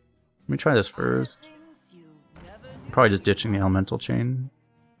 Let me try this first. I'm probably just ditching the elemental chain.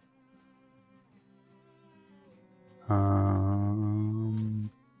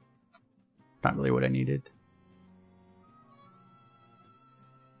 Not really what I needed.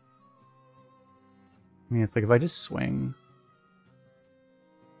 I mean, it's like if I just swing.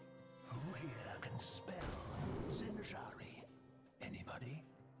 Who here can spell Zinjari? Anybody?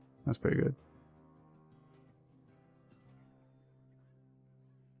 That's pretty good.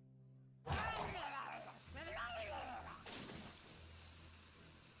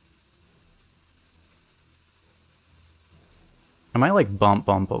 I might like bump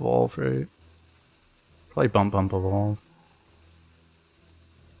evolve, right? Probably bump evolve.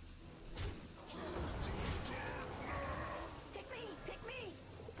 Pick me! Pick me!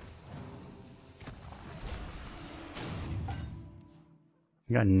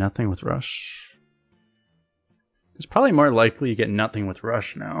 You got nothing with rush. It's probably more likely you get nothing with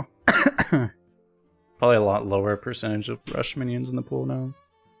rush now. Probably a lot lower percentage of rush minions in the pool now.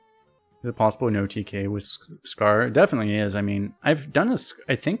 Is it possible no TK with Skarr? It definitely is. I mean, I've done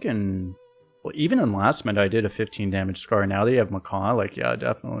I think in, well, even in last meta I did a 15 damage Skarr. Now that you have Macaw, like, yeah,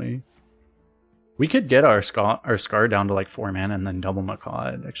 definitely. We could get our Skarr down to like 4 mana and then double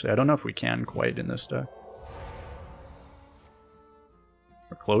Macaw. Actually, I don't know if we can quite in this deck.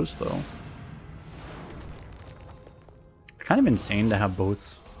 We're close though. It's kind of insane to have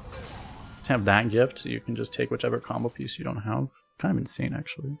both. To have that gift so you can just take whichever combo piece you don't have. Kind of insane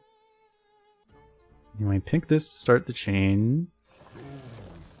actually. Anyway, pick this to start the chain.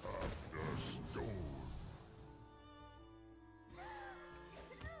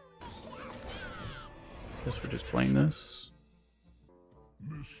 Guess we're just playing this.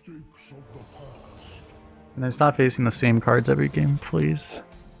 Mistakes of the past. Can I stop facing the same cards every game, please?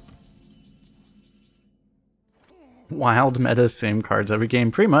 Wild meta, same cards every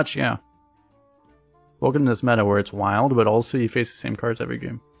game. Pretty much, yeah. Welcome to this meta where it's wild, but also you face the same cards every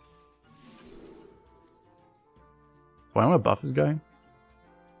game. Why don't I buff this guy?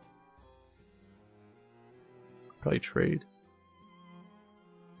 Probably trade.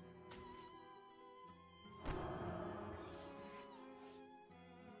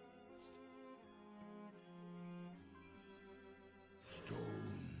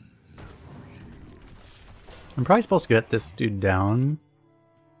 I'm probably supposed to get this dude down.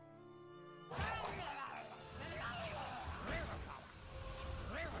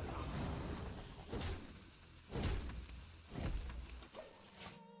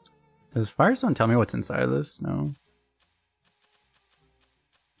 Does Firestone tell me what's inside of this? No.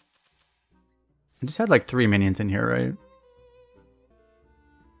 I just had like 3 minions in here, right?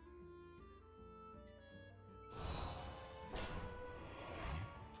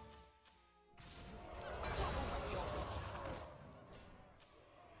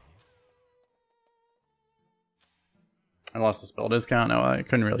 I lost the spell discount. No, I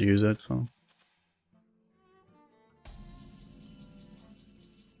couldn't really use it, so.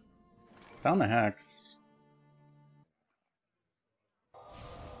 Found the hacks.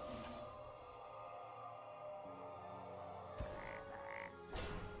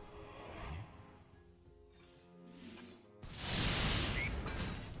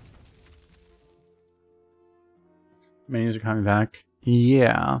 Minions are coming back.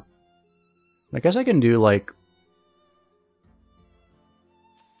 Yeah. I guess I can do like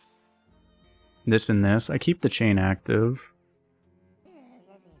this and this. I keep the chain active.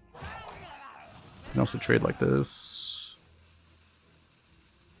 I can also trade like this.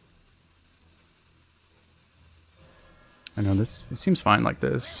 I know this, it seems fine like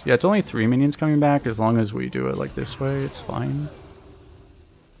this. Yeah, it's only 3 minions coming back. As long as we do it like this way, it's fine.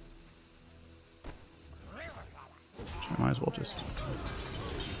 I might as well just...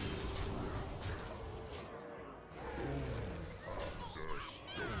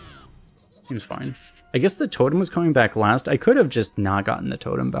 Seems fine. I guess the totem was coming back last. I could have just not gotten the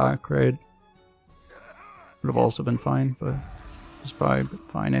totem back, right? Would have also been fine, but it's probably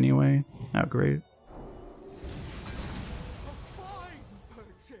fine anyway. Not great. Fine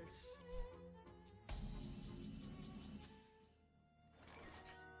purchase.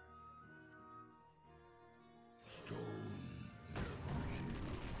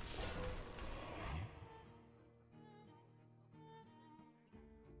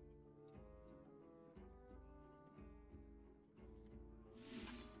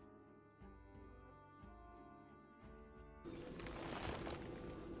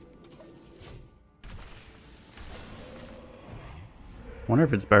 I wonder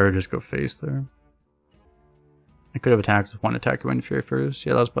if it's better to just go face there. I could have attacked with one attack Wind Fury first.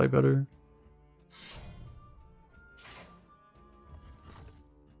 Yeah, that was probably better.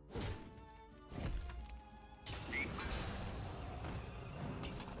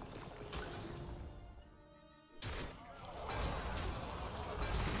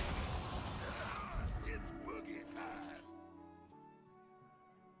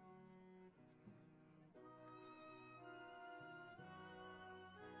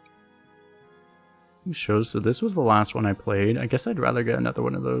 Shows, so this was the last one I played. I guess I'd rather get another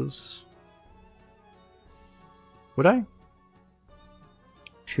one of those. Would I?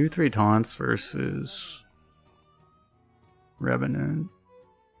 2/3 taunts versus Revenant.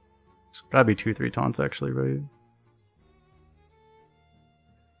 It's gotta be 2/3 taunts actually, right?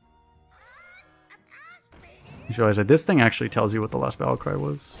 You just realize that this thing actually tells you what the last battle cry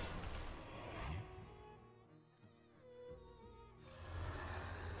was.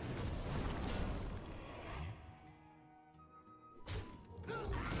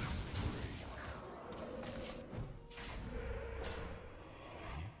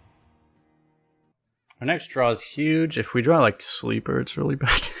 Our next draw is huge. If we draw like Sleeper, it's really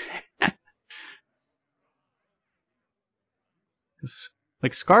bad.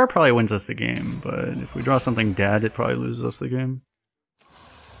 Like Skarr probably wins us the game, but if we draw something dead, it probably loses us the game.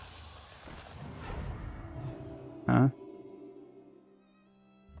 Huh?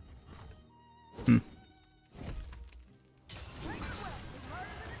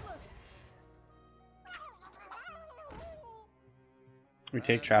 We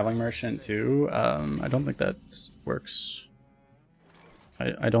take Traveling Merchant too. I don't think that works.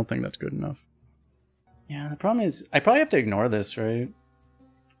 I don't think that's good enough. Yeah, the problem is I probably have to ignore this, right?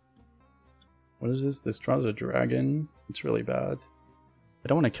 What is this? This draws a dragon. It's really bad. I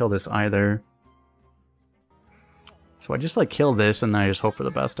don't want to kill this either. So I just like kill this and then I just hope for the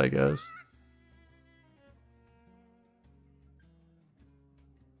best, I guess.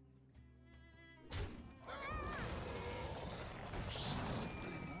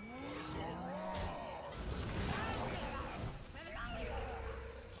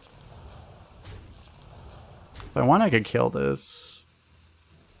 If I want, I could kill this.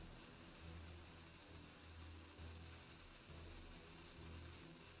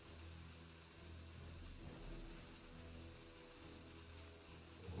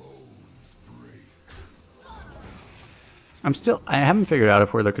 I haven't figured out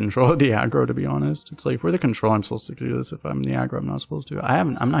if we're the control of the aggro, to be honest. It's like, if we're the control, I'm supposed to do this. If I'm the aggro, I'm not supposed to.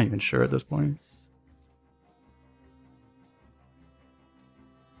 I'm not even sure at this point.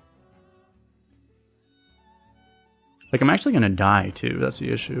 Like, I'm actually gonna die, too. That's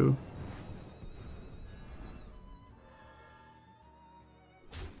the issue.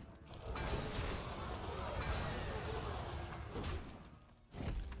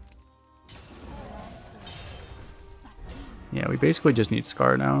 Yeah, we basically just need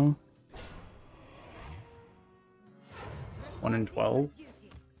Skarr now. 1 in 12.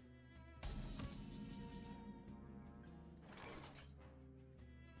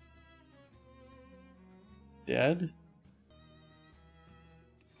 Dead?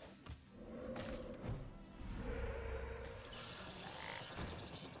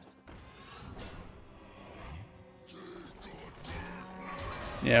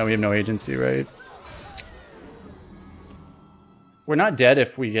 Yeah, we have no agency, right? We're not dead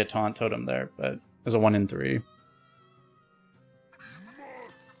if we get Taunt Totem there, but there's a 1 in 3.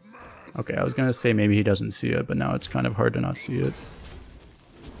 Okay, I was gonna say maybe he doesn't see it, but now it's kind of hard to not see it.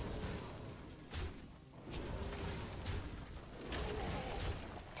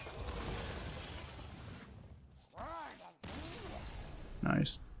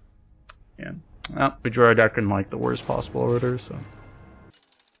 Nice. Yeah. Well, we drew our deck in like the worst possible order, so.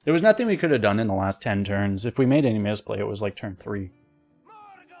 There was nothing we could have done in the last 10 turns. If we made any misplay, it was like turn 3.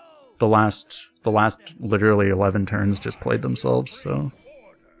 The last literally 11 turns just played themselves, so.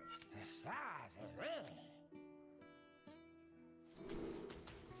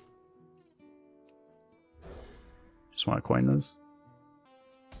 Just want to coin this.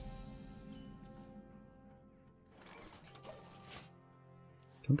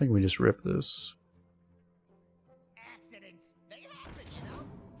 I don't think we just rip this. Accidents, they happen, you know.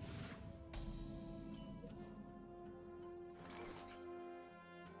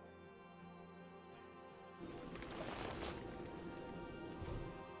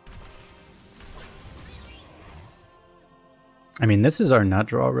 I mean, this is our nut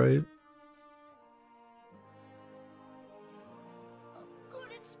draw, right? A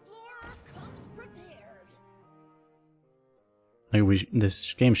good explorer comes prepared. Like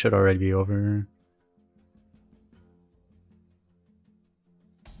this game should already be over.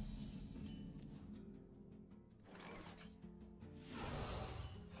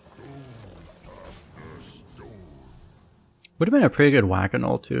 Would have been a pretty good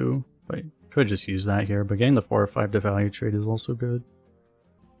whack-a-null too. Like, could just use that here, but getting the 4 or 5 to value trade is also good.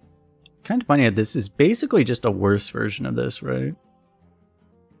 It's kind of funny that this is basically just a worse version of this, right?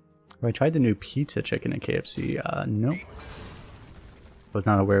 Have I tried the new pizza chicken at KFC? Nope. Was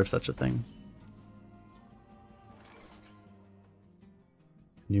not aware of such a thing.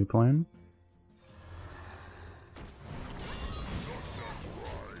 New plan?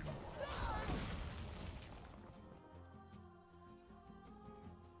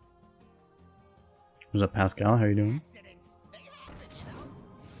 What's up, Pascal? How you doing? Accidents. They happen, you know?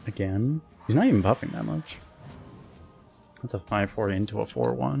 Again? He's not even buffing that much. That's a 5-4 into a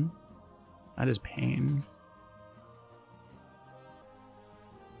 4-1. That is pain.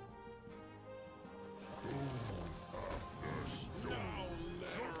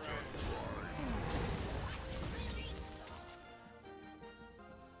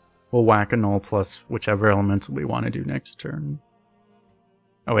 We'll whack a null plus whichever elemental we want to do next turn.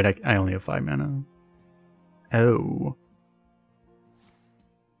 Oh wait, I only have 5 mana. Oh.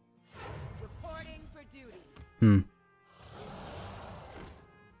 Reporting for duty. Hmm.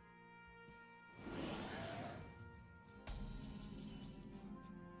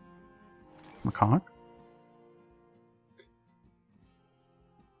 Macaque?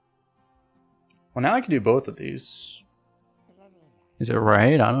 Well, now I can do both of these. Is it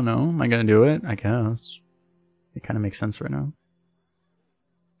right? I don't know. Am I gonna do it? I guess. It kind of makes sense right now.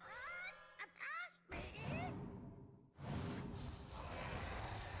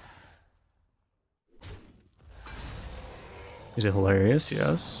 Is it hilarious?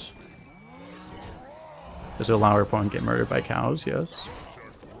 Yes. Does it allow our opponent to get murdered by cows? Yes.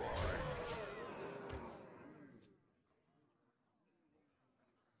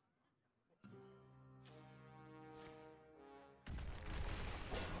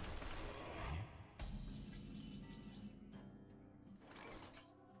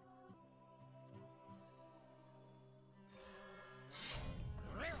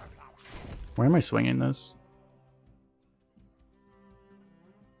 Where am I swinging this?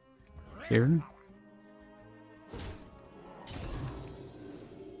 Here?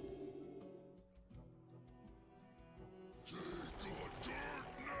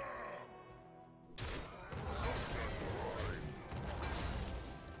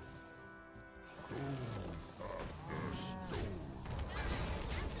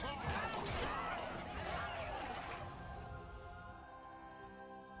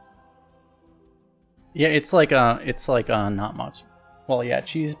 Yeah, it's like not much. Well, yeah,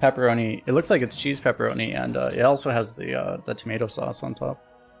 cheese pepperoni. It looks like it's cheese pepperoni, and it also has the tomato sauce on top.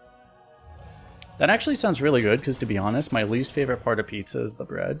 That actually sounds really good, because to be honest, my least favorite part of pizza is the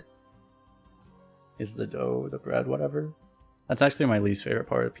bread. Is the dough, the bread, whatever. That's actually my least favorite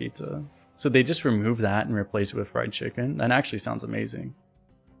part of pizza. So they just remove that and replace it with fried chicken. That actually sounds amazing.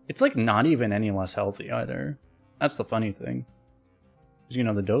 It's like not even any less healthy either. That's the funny thing. You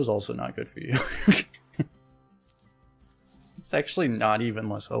know, the dough's also not good for you. It's actually not even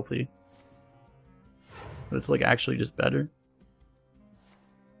less healthy. But it's like actually just better.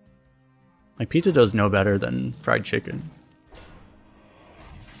 Like pizza does no better than fried chicken.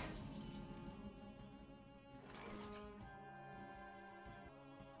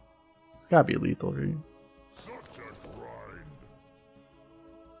 It's gotta be lethal, right?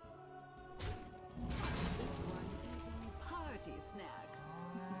 Party snacks.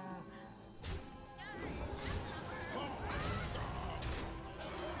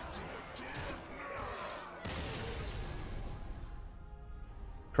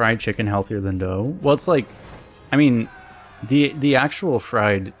 Fried chicken healthier than dough? Well, it's like, I mean, the actual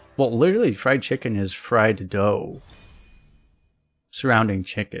fried, well, literally fried chicken is fried dough surrounding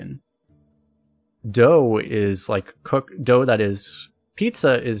chicken. Dough is like cooked dough that is,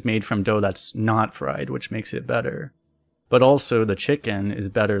 pizza is made from dough that's not fried, which makes it better. But also the chicken is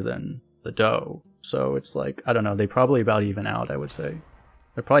better than the dough. So it's like, I don't know, they probably about even out, I would say.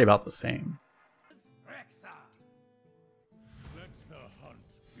 They're probably about the same.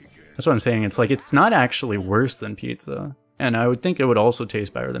 That's what I'm saying. It's like, it's not actually worse than pizza. And I would think it would also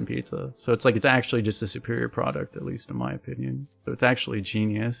taste better than pizza. So it's like, it's actually just a superior product, at least in my opinion. So it's actually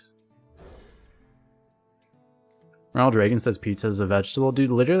genius. Ronald Reagan says pizza is a vegetable.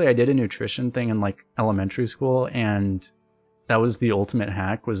 Dude, literally I did a nutrition thing in like elementary school, and that was the ultimate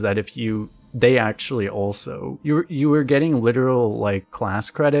hack, was that if they actually also, you were getting literal like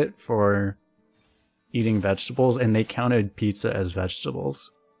class credit for eating vegetables, and they counted pizza as vegetables.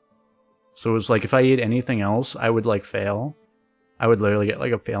 So it was like, if I ate anything else, I would like fail. I would literally get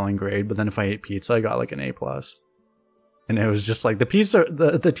like a failing grade, but then if I ate pizza, I got like an A+. And it was just like, the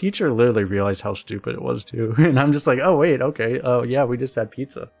teacher literally realized how stupid it was too. And I'm just like, oh wait, okay, oh yeah, we just had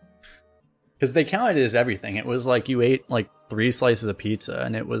pizza. Because they counted it as everything. It was like you ate like 3 slices of pizza,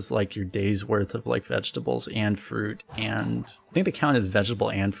 and it was like your day's worth of like vegetables and fruit, and I think they counted as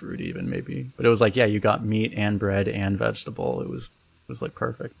vegetable and fruit even, maybe. But it was like, yeah, you got meat and bread and vegetable. It was like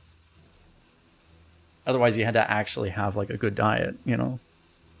perfect. Otherwise you had to actually have like a good diet, you know?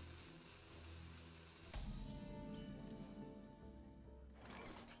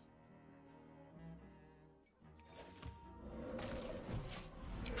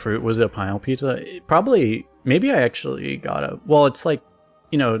 fruit was a pile pizza. Probably, maybe I actually got a... Well, it's like,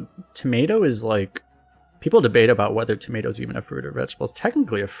 you know, tomato is like... People debate about whether tomato is even a fruit or vegetable. It's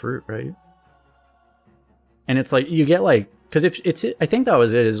technically a fruit, right? And it's like, you get like... Because if it's... I think that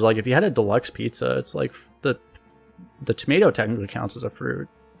was it, is like, if you had a deluxe pizza, it's like the tomato technically counts as a fruit.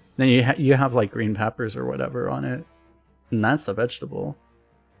 Then you have like green peppers or whatever on it. And that's the vegetable.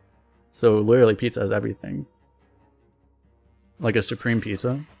 So literally pizza has everything. Like a supreme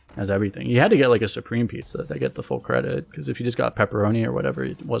pizza has everything. You had to get like a supreme pizza to get the full credit, because if you just got pepperoni or whatever,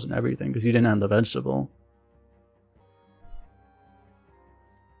 it wasn't everything because you didn't have the vegetable.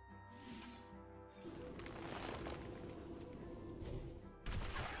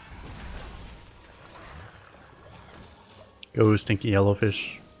 Go stinky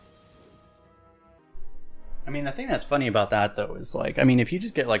yellowfish. I mean, the thing that's funny about that though is like, I mean, if you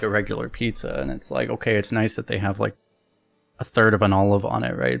just get like a regular pizza and it's like, okay, it's nice that they have like a third of an olive on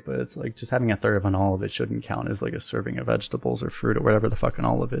it, right? But it's like, just having a third of an olive, it shouldn't count as like a serving of vegetables or fruit or whatever the fuck an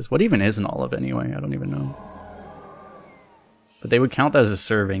olive is. What even is an olive anyway? I don't even know. But they would count that as a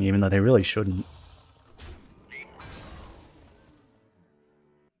serving even though they really shouldn't.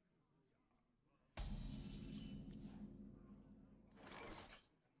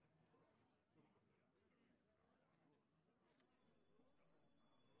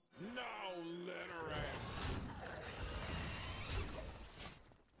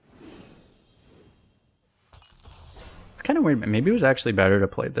 It's kind of weird. Maybe it was actually better to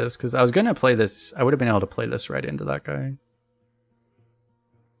play this, because I was going to play this. I would have been able to play this right into that guy.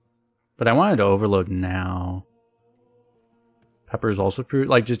 But I wanted to overload now. Peppers also fruit?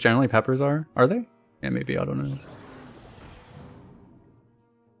 Like, just generally peppers are? Are they? Yeah, maybe. I don't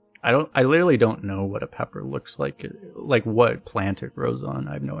know. I literally don't know what a pepper looks like. Like, what plant it grows on.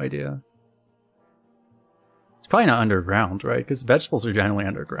 I have no idea. It's probably not underground, right? Because vegetables are generally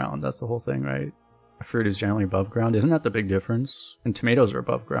underground. That's the whole thing, right? A fruit is generally above ground. Isn't that the big difference? And tomatoes are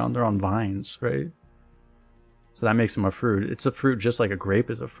above ground. They're on vines, right? So that makes them a fruit. It's a fruit just like a grape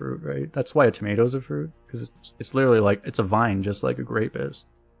is a fruit, right? That's why a tomato is a fruit. Because it's literally like, it's a vine just like a grape is.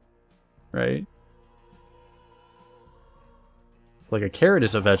 Right? Like a carrot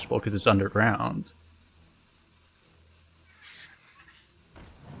is a vegetable because it's underground.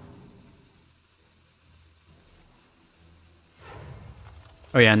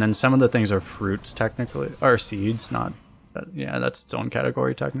 Oh yeah, and then some of the things are fruits technically, or seeds, not that, yeah, that's its own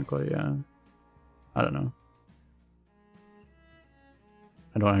category technically, yeah. I don't know.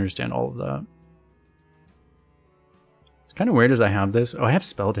 I don't understand all of that. It's kind of weird as I have this. Oh, I have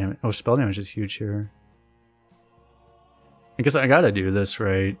spell damage. Oh, spell damage is huge here. I guess I gotta do this,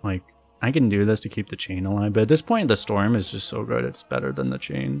 right? Like, I can do this to keep the chain alive, but at this point the storm is just so good, it's better than the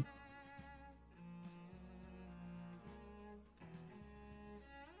chain.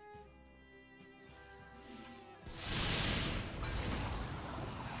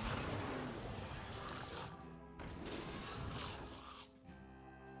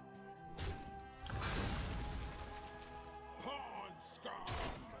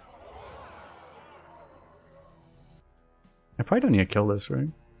 I probably don't need to kill this, right?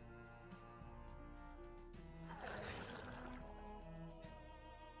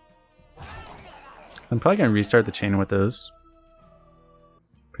 I'm probably going to restart the chain with this.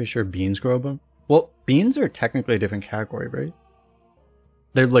 Pretty sure beans grow them. Well, beans are technically a different category, right?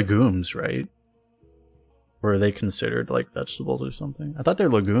 They're legumes, right? Or are they considered like vegetables or something? I thought they're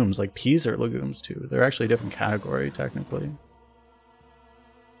legumes. Like peas are legumes too. They're actually a different category, technically.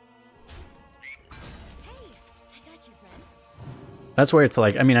 That's where it's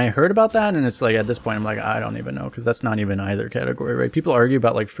like, I mean, I heard about that, and it's like, at this point, I'm like, I don't even know, because that's not even either category, right? People argue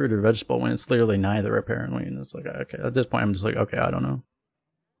about, like, fruit or vegetable when it's literally neither, apparently, and it's like, okay, at this point, I'm just like, okay, I don't know.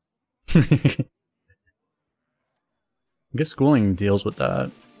 I guess schooling deals with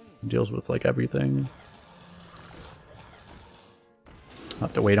that. It deals with, like, everything. I'll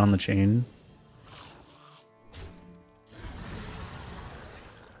have to wait on the chain.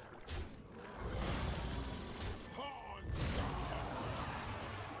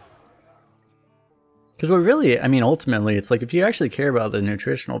 Because what really, I mean, ultimately, it's like if you actually care about the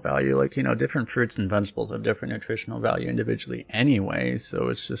nutritional value, like, you know, different fruits and vegetables have different nutritional value individually anyway, so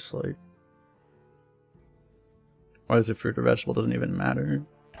it's just like, why is it fruit or vegetable? Doesn't even matter.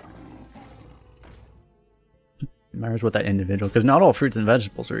 It matters what that individual, because not all fruits and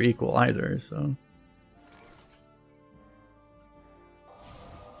vegetables are equal either, so.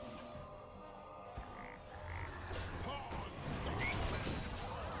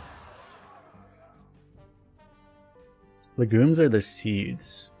 Legumes are the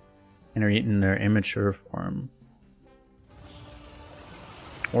seeds and are eaten in their immature form.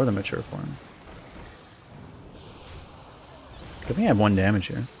 Or the mature form. I think I have 1 damage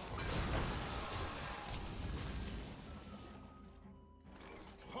here.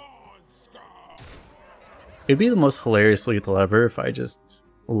 It'd be the most hilarious lethal ever if I just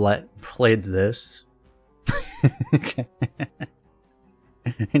played this.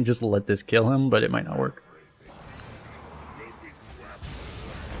 And just let this kill him, but it might not work.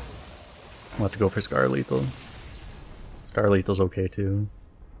 We'll have to go for Skarr Lethal. Skarr Lethal's okay too.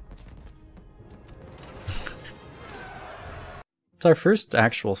 It's our first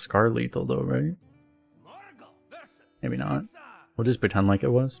actual Skarr Lethal though, right? Maybe not. We'll just pretend like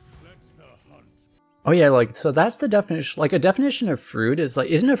it was. Oh yeah, like, so that's the definition. Like, a definition of fruit is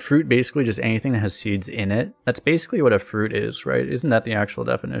like, isn't a fruit basically just anything that has seeds in it? That's basically what a fruit is, right? Isn't that the actual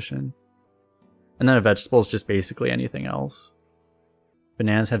definition? And then a vegetable is just basically anything else.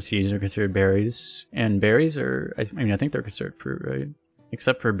 Bananas have seeds, they're considered berries. And berries are, I mean, I think they're considered fruit, right?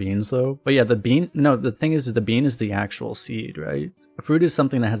 Except for beans, though. But yeah, the bean, no, the thing is the bean is the actual seed, right? A fruit is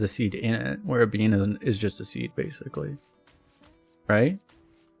something that has a seed in it, where a bean is just a seed, basically. Right?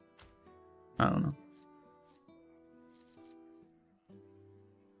 I don't know.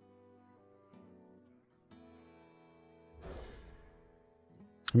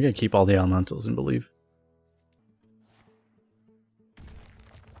 I'm gonna keep all the elementals and believe.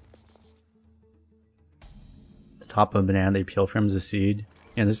 The top of a banana they peel from is a seed.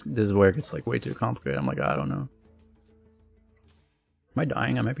 And this is where it gets like way too complicated. I'm like, I don't know. Am I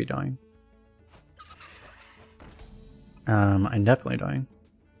dying? I might be dying. I'm definitely dying.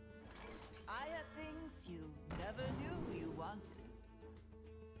 I have things you never knew you wanted.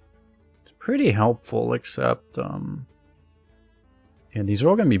 It's pretty helpful, except yeah, these are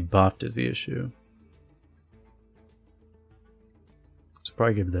all gonna be buffed is the issue. So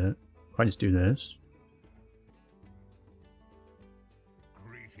probably give that. Probably just do this.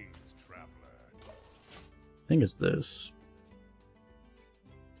 Greetings, traveler. I think it's this.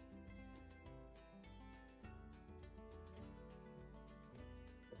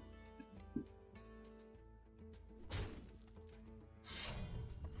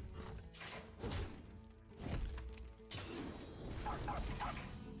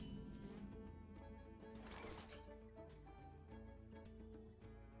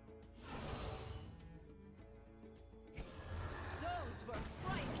 Those were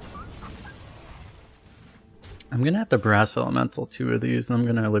priceless. I'm gonna have to brass elemental 2 of these, and I'm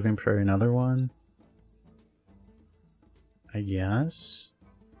gonna living prairie another one. I guess.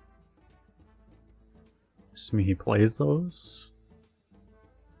 Just me he plays those.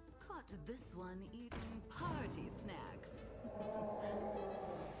 Caught this one eating party snacks.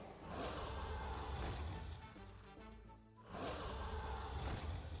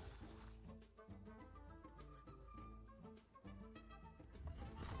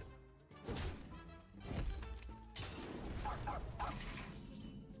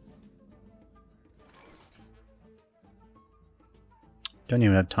 Don't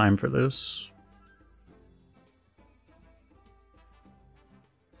even have time for this.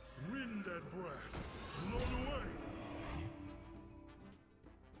 Wind and breath, blown away.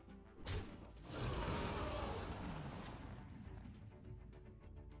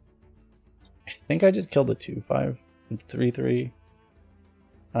 I think I just killed a 2/5 with 3/3.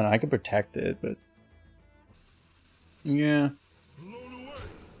 I don't know, I could protect it, but yeah. Blown away.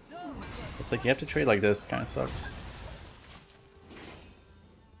 It's like you have to trade like this, kind of sucks.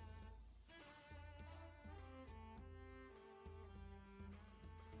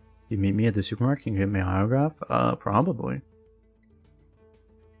 You meet me at the supermarket and get me an autograph? Probably.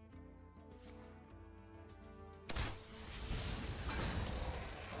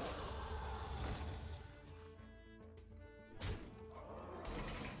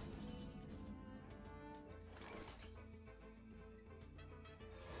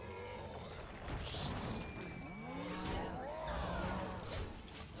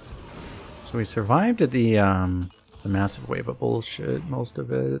 So we survived at the massive wave of bullshit, most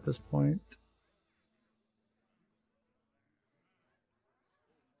of it at this point.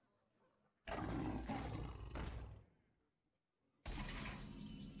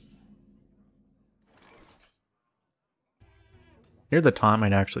 Here the taunt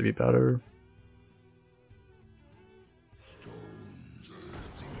might actually be better.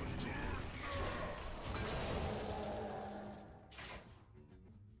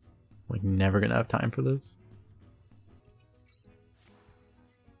 We're never gonna have time for this.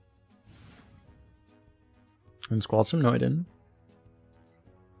 And squall some Noiden.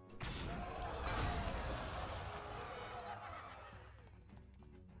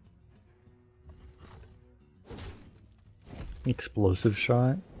 Explosive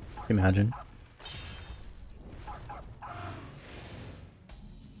shot. Imagine.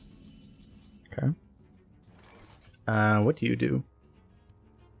 Okay. What do you do?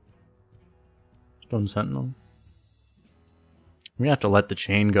 Stone Sentinel. We have to let the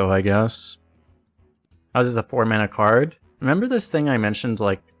chain go, I guess. Oh, this is a 4-mana card. Remember this thing I mentioned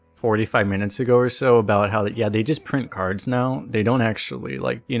like 45 minutes ago or so about how, yeah, they just print cards now. They don't actually,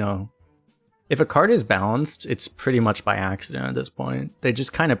 like, you know, if a card is balanced, it's pretty much by accident at this point. They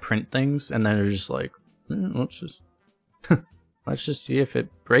just kind of print things and then they're just like, let's just let's just see if it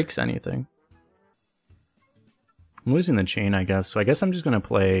breaks anything. I'm losing the chain, I guess, so I guess I'm just gonna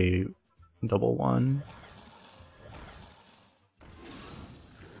play double one.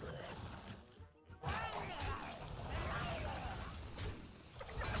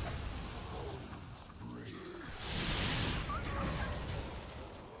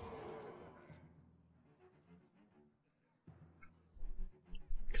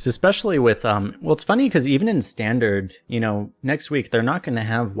 Especially with, well, it's funny because even in Standard, you know, next week they're not going to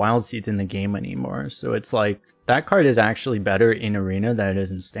have Wild Seeds in the game anymore. So it's like, that card is actually better in Arena than it is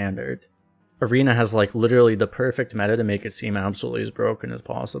in Standard. Arena has like literally the perfect meta to make it seem absolutely as broken as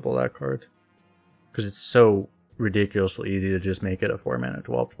possible, that card. Because it's so ridiculously easy to just make it a 4-mana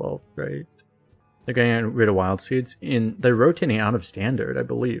 12/12, right? They're getting rid of Wild Seeds. They're rotating out of Standard, I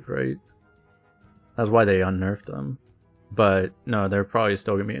believe, right? That's why they unnerfed them. But no, they're probably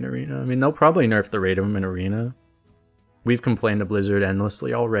still going to be in Arena. I mean, they'll probably nerf the rate of them in Arena. We've complained to Blizzard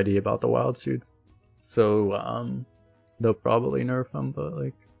endlessly already about the Wild Suits. So, they'll probably nerf them, but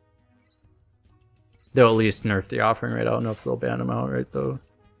like... they'll at least nerf the offering rate. I don't know if they'll ban them outright, though.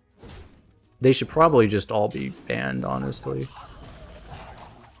 They should probably just all be banned, honestly.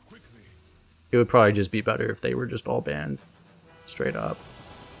 It would probably just be better if they were just all banned. Straight up.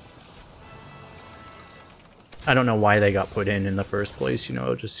 I don't know why they got put in the first place, you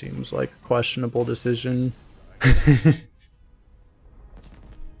know, it just seems like a questionable decision.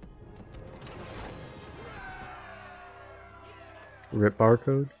 Rip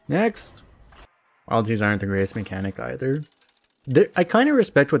barcode. Next! Wild Seeds aren't the greatest mechanic either. I kind of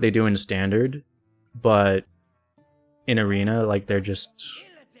respect what they do in Standard, but in Arena, like, they just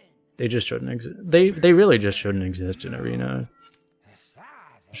shouldn't exist. They really just shouldn't exist in Arena.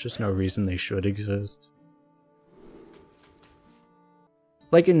 There's just no reason they should exist.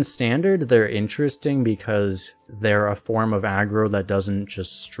 Like, in Standard, they're interesting because they're a form of aggro that doesn't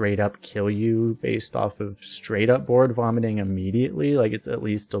just straight up kill you based off of straight up board vomiting immediately. Like, it's at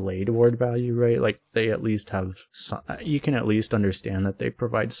least delayed ward value, right? Like, they at least have some, you can at least understand that they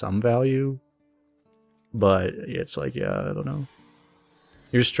provide some value. But it's like, yeah, I don't know.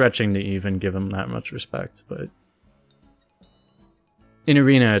 You're stretching to even give them that much respect, but... in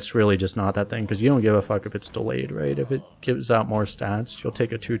Arena, it's really just not that thing, because you don't give a fuck if it's delayed, right? If it gives out more stats, you'll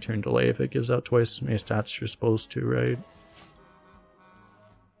take a 2-turn delay if it gives out twice as many stats you're supposed to, right?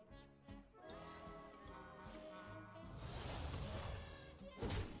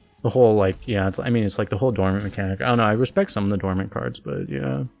 The whole, like, yeah, it's, I mean, it's like the whole dormant mechanic. I don't know, I respect some of the dormant cards, but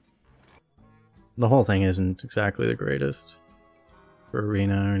yeah. The whole thing isn't exactly the greatest for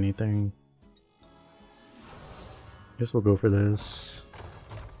Arena or anything. Guess we'll go for this.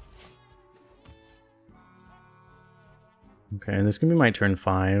 Okay, this can be my turn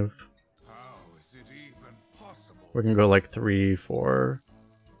 5. How is it even possible? We're gonna go like 3, 4.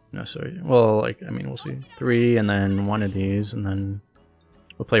 No, sorry. Well, like, I mean, we'll see. 3, and then one of these, and then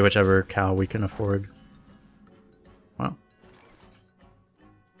we'll play whichever cow we can afford. Wow.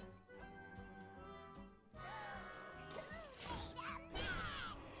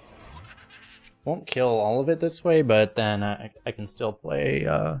 Won't kill all of it this way, but then I can still play,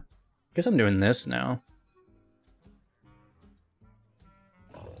 I guess I'm doing this now.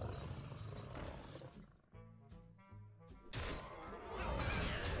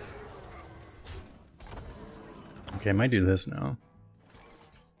 Okay, I might do this now.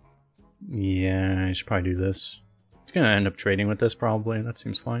 Yeah, I should probably do this. It's gonna end up trading with this probably, that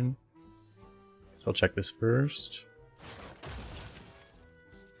seems fine. So I'll check this first.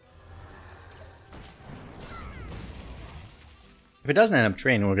 If it doesn't end up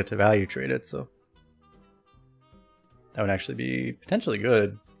trading, we'll get to value trade it, so... that would actually be potentially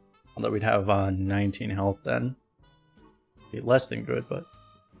good. Although we'd have 19 health then. Be less than good, but...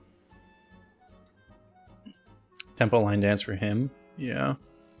 Tempo line dance for him? Yeah.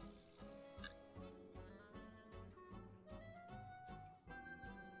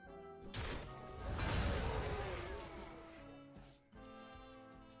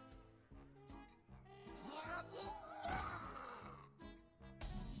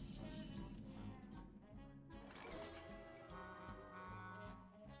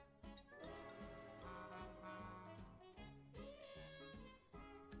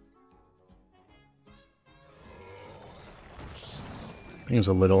 think it's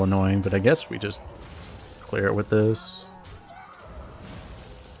a little annoying, but I guess we just clear it with this.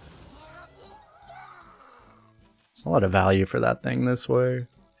 There's a lot of value for that thing this way.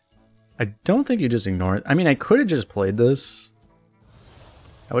 I don't think you just ignore it. I mean, I could have just played this.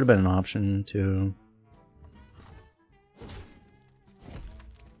 That would have been an option too.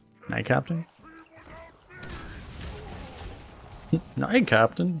 Night Captain? Night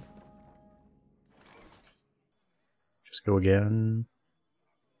Captain. Just go again.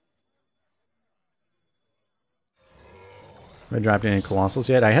 Have I dropped any Colossals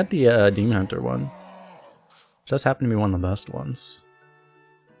yet? I had the Demon Hunter one. Just happened to be one of the best ones.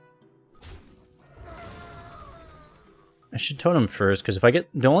 I should totem first, because if I get...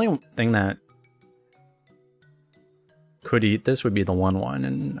 The only thing that could eat this would be the 1/1,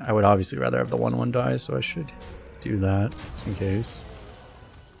 and I would obviously rather have the 1/1 die, so I should do that, just in case.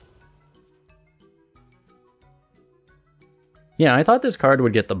 Yeah, I thought this card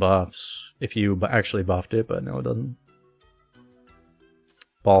would get the buffs if you actually buffed it, but no, it doesn't.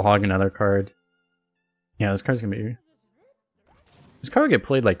 Ball Hog, another card. Yeah, this card's gonna be... This card would get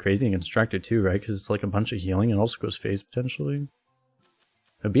played like crazy and constructed too, right? Because it's like a bunch of healing and also goes phase potentially.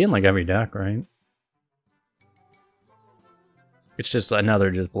 It'd be in like every deck, right? It's just another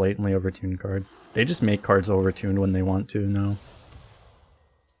just blatantly overtuned card. They just make cards overtuned when they want to now.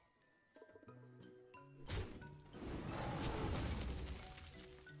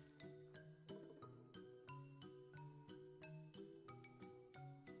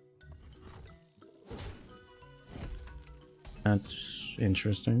 That's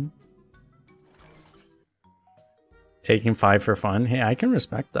interesting. Taking 5 for fun? Hey, I can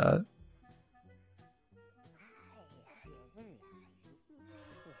respect that.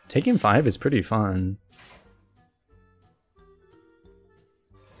 Taking 5 is pretty fun.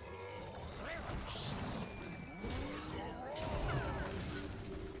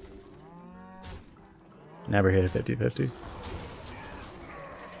 Never hit a 50-50.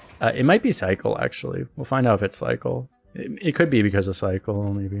 It might be Cycle, actually. We'll find out if it's Cycle. It could be because of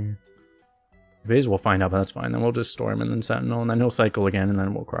Cycle, maybe. If it is, we'll find out, but that's fine. Then we'll just Storm and then Sentinel, and then he'll Cycle again, and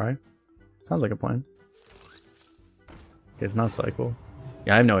then we'll cry. Sounds like a plan. Okay, it's not Cycle.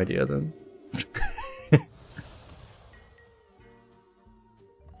 Yeah, I have no idea then.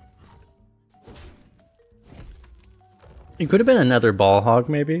 It could have been another Ball Hog,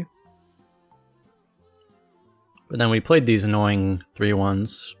 maybe. But then we played these annoying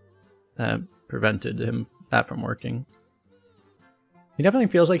 3/1s that prevented that from working. He definitely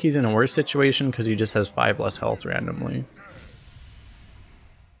feels like he's in a worse situation because he just has 5 less health randomly.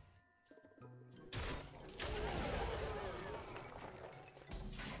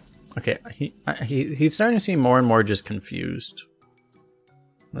 Okay, he's starting to seem more and more just confused.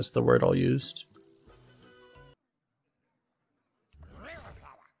 That's the word I'll use.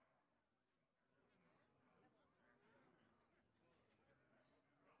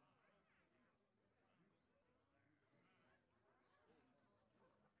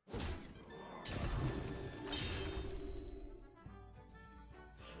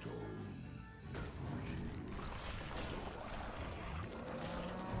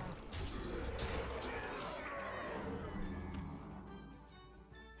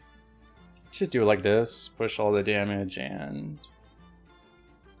 Just do it like this, push all the damage, and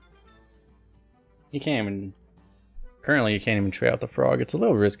you can't even, currently you can't even trade out the frog. It's a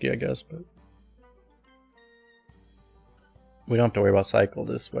little risky, I guess, but we don't have to worry about Cycle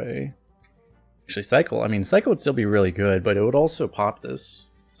this way. Actually, Cycle would still be really good, but it would also pop this,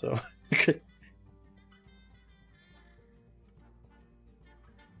 so I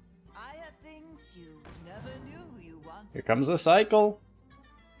have things you never knew you wanted. Here comes the Cycle.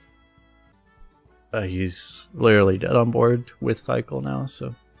 He's literally dead on board with Cycle now,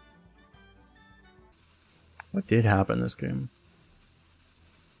 so. What did happen this game?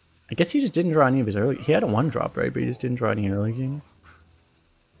 I guess he just didn't draw any of his early... He had a 1-drop, right? But he just didn't draw any early game.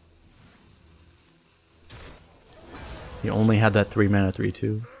 He only had that 3-mana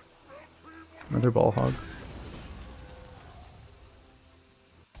 3/2. Another Ball Hog.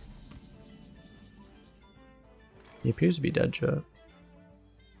 He appears to be dead, chat.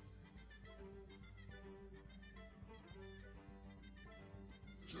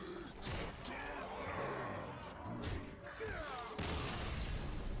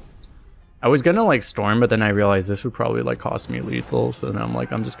 I was gonna like Storm, but then I realized this would probably like cost me lethal, so then I'm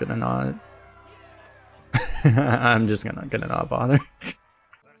like, I'm just gonna not. I'm just gonna not bother.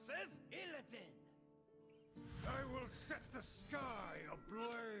 I will set the sky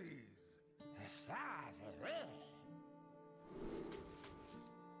ablaze.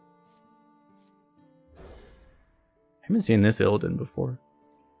 haven't seen this Illidan before.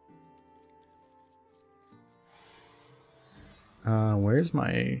 Where's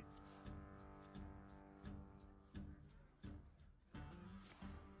my...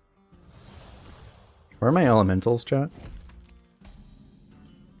 Where are my elementals, chat?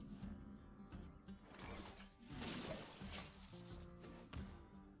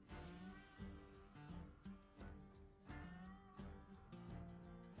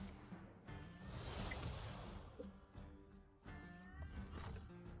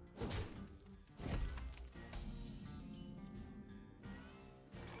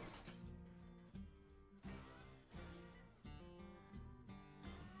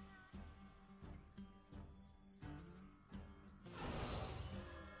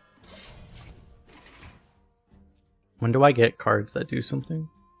 When do I get cards that do something?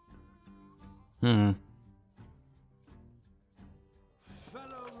 Fellow man.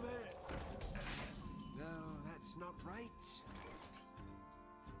 No, that's not right.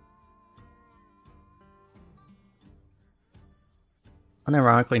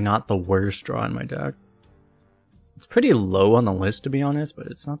 Unironically, not the worst draw in my deck. It's pretty low on the list, to be honest, but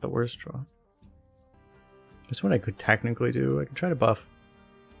it's not the worst draw. That's what I could technically do. I could try to buff.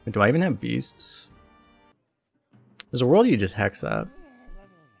 Wait, do I even have beasts? There's a world you just hex that.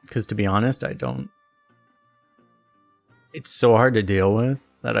 Because to be honest, I don't. It's so hard to deal with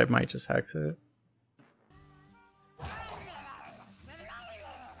that I might just hex it.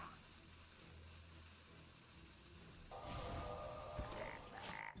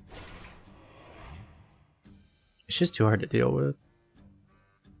 It's just too hard to deal with.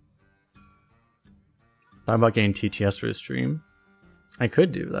 Thought about getting TTS for a stream. I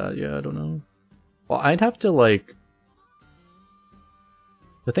could do that, yeah, I don't know. Well, I'd have to like...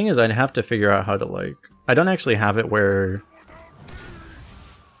 The thing is, I'd have to figure out how to like... I don't actually have it where...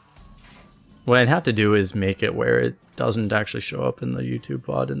 What I'd have to do is make it where it doesn't actually show up in the YouTube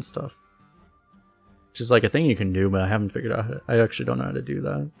VOD and stuff. Which is like a thing you can do, but I haven't figured out how to... I actually don't know how to do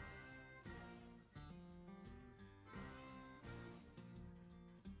that.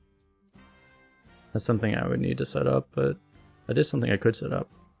 That's something I would need to set up, but that is something I could set up.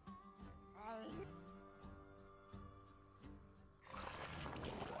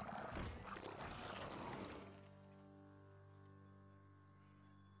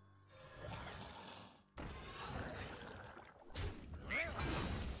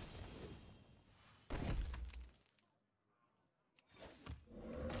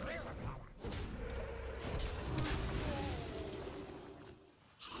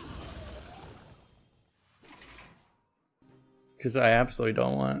 Because I absolutely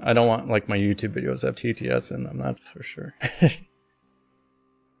don't want... I don't want like my YouTube videos to have TTS in them, that's for sure. And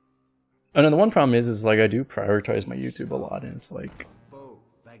then the one problem is like I do prioritize my YouTube a lot, and it's like...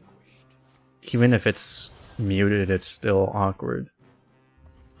 Even if it's muted, it's still awkward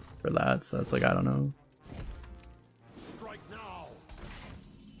for that, so it's like, I don't know.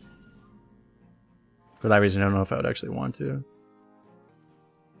 For that reason, I don't know if I would actually want to.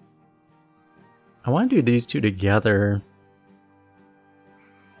 I want to do these two together.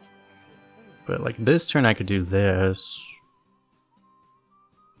 But like this turn I could do this.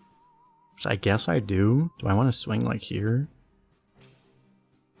 Which I guess I do. Do I want to swing like here?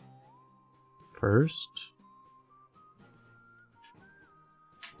 First?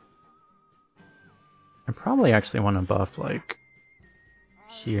 I probably actually want to buff like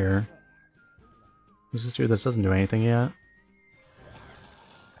here. This is true, this doesn't do anything yet.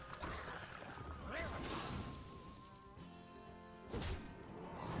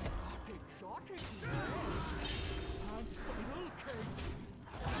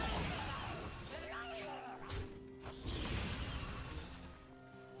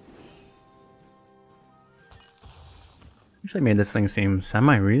 Actually made this thing seem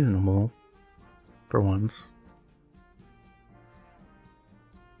semi-reasonable for once.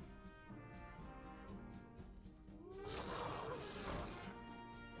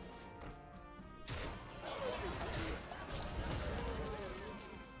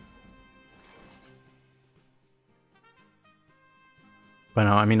 But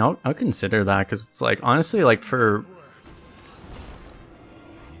no, I mean, I'll consider that because it's like, honestly, like from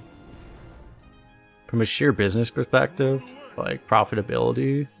a sheer business perspective, like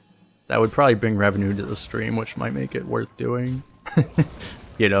profitability, that would probably bring revenue to the stream, which might make it worth doing.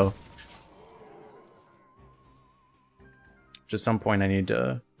 You know, at some point I need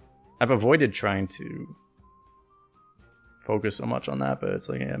to... I've avoided trying to focus so much on that, but it's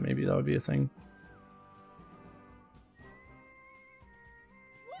like, yeah, maybe that would be a thing.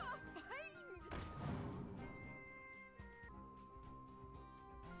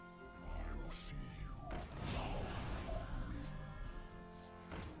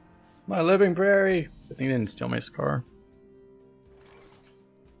 My living prairie! I think he didn't steal my Skarr.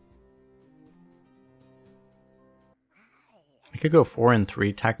 I could go 4 and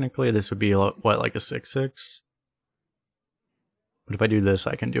 3 technically. This would be what, like a 6/6? But if I do this,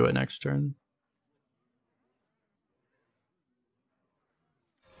 I can do it next turn.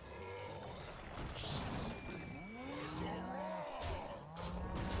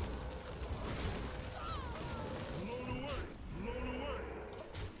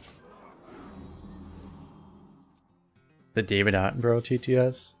 The David Attenborough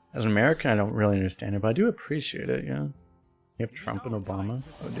TTS. As an American, I don't really understand it, but I do appreciate it, yeah. You have Trump and Obama?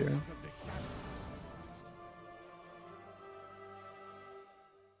 Oh dear.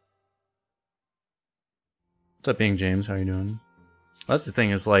 What's up, Being James? How you doing? That's the thing,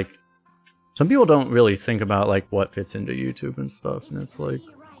 is like, some people don't really think about like what fits into YouTube and stuff, and it's like,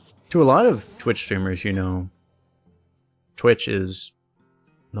 to a lot of Twitch streamers, you know, Twitch is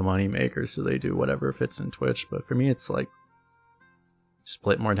the money maker, so they do whatever fits in Twitch, but for me it's like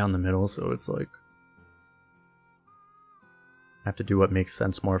split more down the middle, so it's like I have to do what makes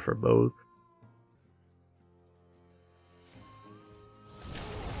sense more for both.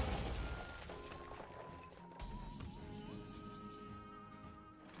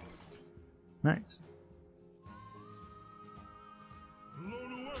 Nice.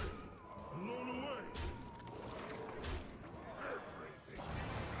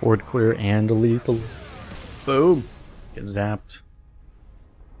 Board clear and a lethal. Boom! Get zapped.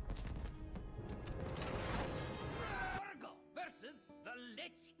 Versus the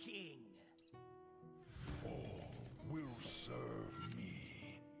Lich King. Will serve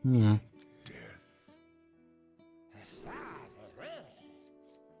me Hmm. death.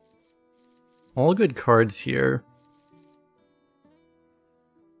 All good cards here.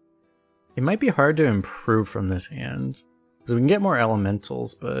 It might be hard to improve from this hand. Because we can get more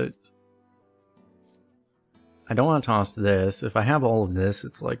elementals, but I don't want to toss this. If I have all of this,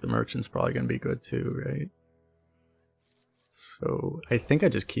 it's like the merchant's probably going to be good too, right? So I think I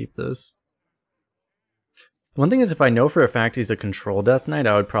just keep this. One thing is, if I know for a fact he's a control Death Knight,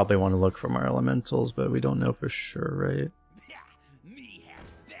 I would probably want to look for more elementals, but we don't know for sure, right? Me have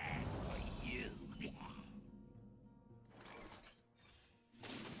that for you.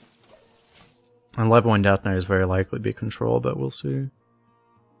 And level 1 Death Knight is very likely to be control, but we'll see. The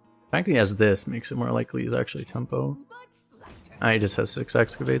fact that he has this makes it more likely he's actually tempo. Ah, he just has 6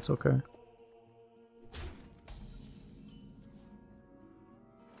 excavates, okay.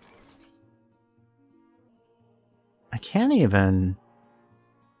 I can't even...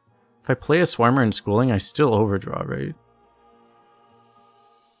 If I play a Swarmer in Schooling, I still overdraw, right?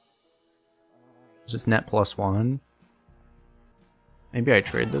 Is this net +1? Maybe I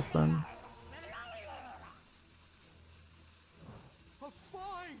trade this then? A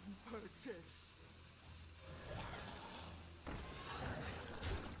fine purchase.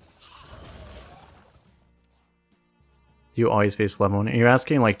 Do you always face level 1? You're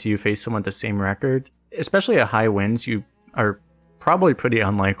asking, like, do you face someone with the same record? Especially at high wins, you are probably pretty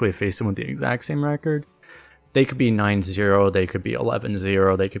unlikely to face someone with the exact same record. They could be 9-0, they could be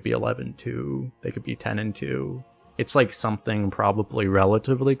 11-0, they could be 11-2, they could be 10-2. It's like something probably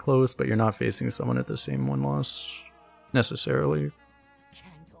relatively close, but you're not facing someone at the same win loss necessarily.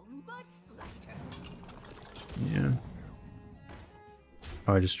 Yeah.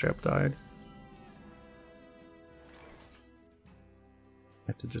 Oh, I just straight up died. I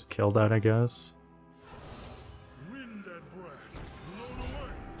have to just kill that, I guess. Wind and breath. Blown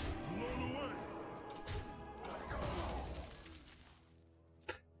away. Blown away.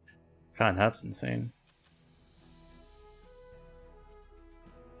 God, that's insane.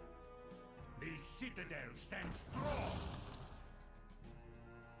 The citadel stands strong.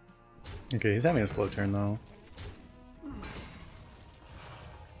 Okay, he's having a slow turn though.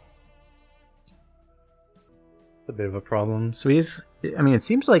 It's a bit of a problem. So he's, I mean, it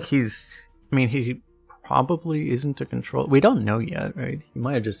seems like he's, I mean, he probably isn't a control. We don't know yet, right? He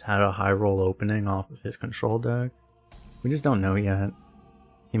might have just had a high roll opening off of his control deck. We just don't know yet.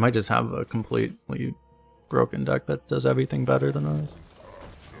 He might just have a completely broken deck that does everything better than us.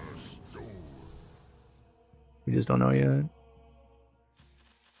 We just don't know yet.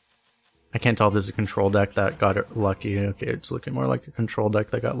 I can't tell if this is a control deck that got lucky. Okay, it's looking more like a control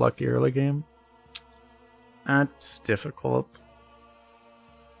deck that got lucky early game. That's difficult.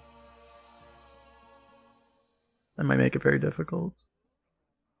 That might make it very difficult.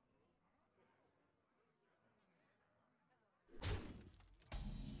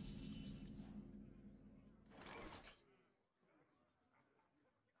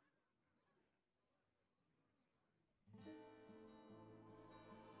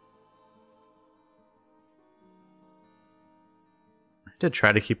 Did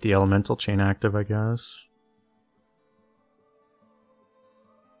try to keep the elemental chain active, I guess.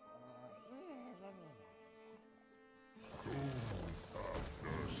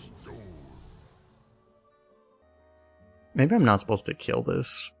 Maybe I'm not supposed to kill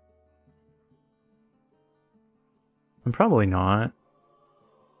this. I'm probably not.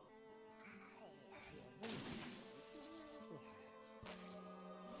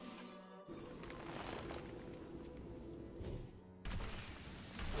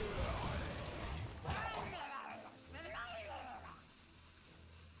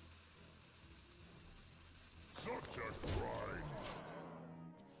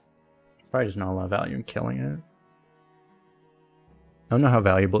 Probably just not a lot of value in killing it. I don't know how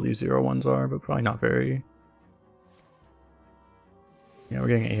valuable these 0/1s are, but probably not very. Yeah, we're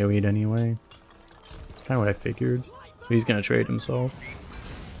getting AoE'd anyway. Kind of what I figured. So he's gonna trade himself.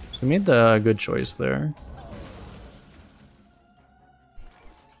 So we made the good choice there.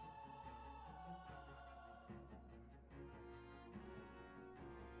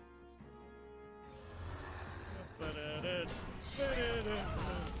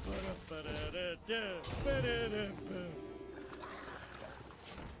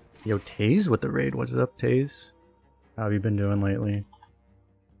 Yo, Taze with the raid. What's up, Taze? How have you been doing lately?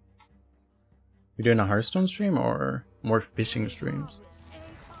 You doing a Hearthstone stream or more fishing streams?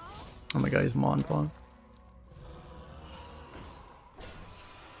 Oh my god, he's Monpon.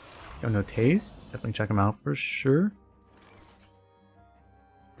 Yo, no Taze? Definitely check him out for sure.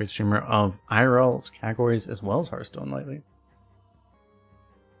 Great streamer of IRL categories as well as Hearthstone lately.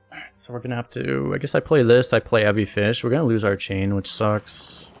 Alright, so we're gonna have to... I guess I play this, I play Heavy Fish. We're gonna lose our chain, which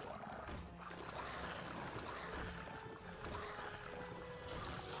sucks.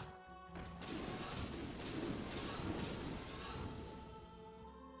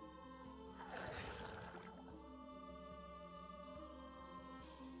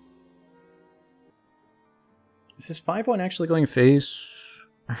 Is this 5-1 actually going face?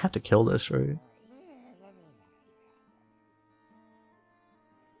 I have to kill this, right?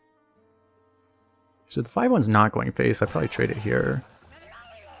 So the 5-1's not going face. I probably trade it here.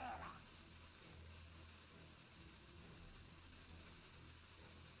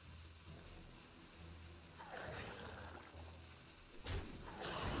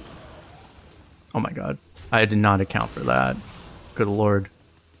 Oh my god. I did not account for that. Good lord.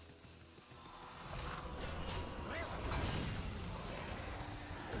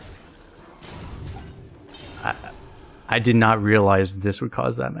 I did not realize this would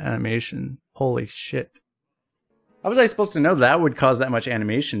cause that animation. Holy shit. How was I supposed to know that would cause that much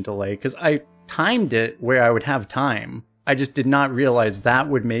animation delay? Because I timed it where I would have time. I just did not realize that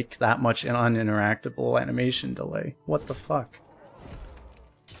would make that much an uninteractable animation delay. What the fuck?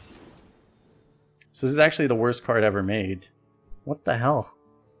 So this is actually the worst card ever made. What the hell?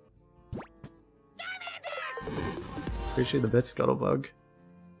 Appreciate the bit, Scuttlebug.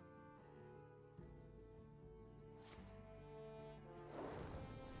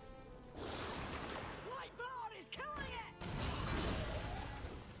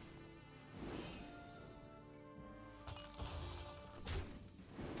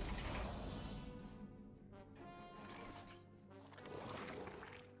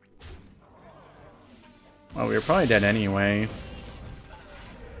 Oh, we were probably dead anyway.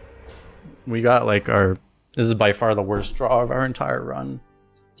 We got like our... This is by far the worst draw of our entire run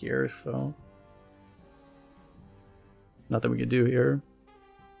here, so... Nothing we can do here.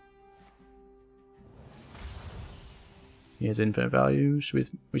 He has infinite value.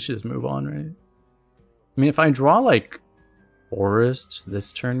 We should just move on, right? I mean, if I draw like Forest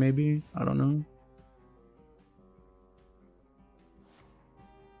this turn maybe? I don't know.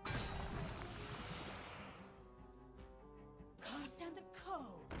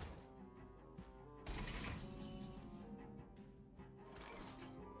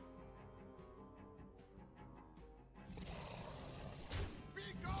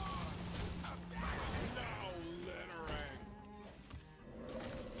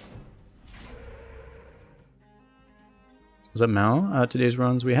 Was that Mal? Today's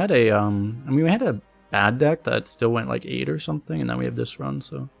runs, we had a I mean, we had a bad deck that still went like 8 or something, and then we have this run,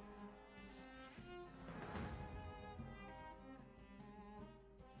 so.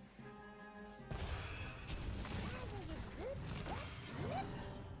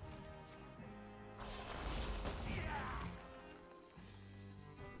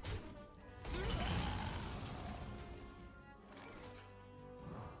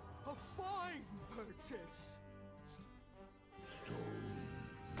 A fine purchase.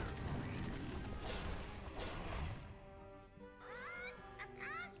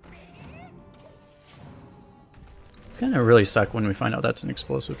 gonna really suck when we find out that's an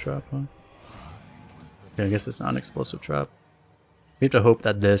explosive trap, huh? Okay, I guess it's not an explosive trap. We have to hope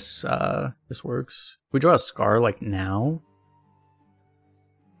that this this works. We draw a Skarr like now.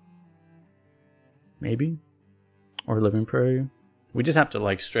 Maybe? Or Living Prairie. We just have to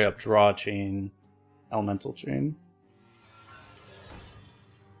like straight up draw chain, elemental chain.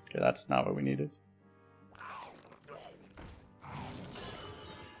 Okay, that's not what we needed.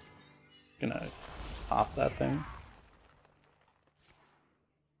 It's gonna pop that thing.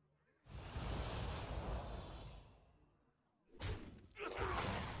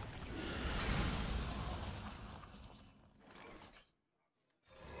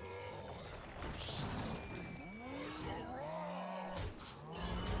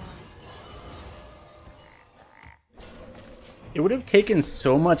 It would have taken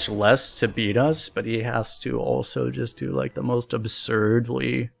so much less to beat us, but he has to also just do like the most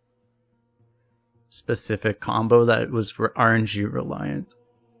absurdly specific combo that was RNG reliant.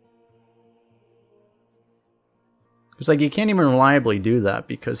 It's like you can't even reliably do that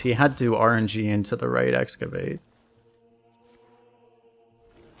because he had to RNG into the right excavate.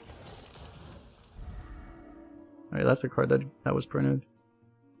 Alright, that's a card that was printed.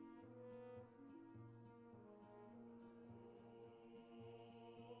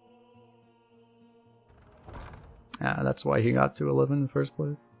 Ah, that's why he got to 11 in the first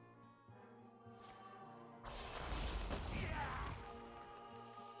place.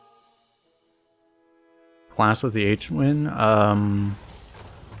 Class was the H win.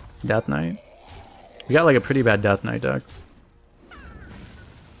 Death Knight. We got like a pretty bad Death Knight deck.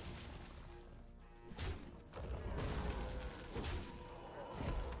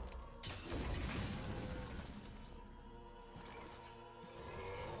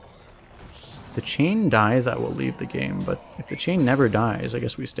 If the chain dies, I will leave the game, but if the chain never dies, I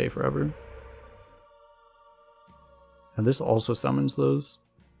guess we stay forever. And this also summons those.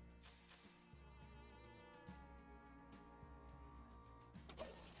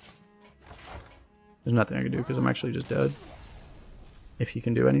 There's nothing I can do because I'm actually just dead. If he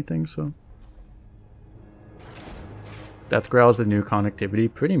can do anything, so. Death Growl is the new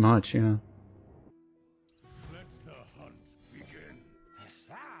connectivity? Pretty much, yeah. Let the hunt begin.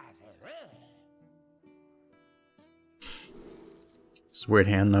 It's a weird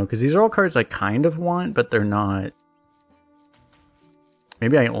hand though, because these are all cards I kind of want, but they're not.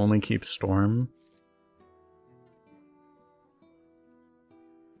 Maybe I only keep Storm.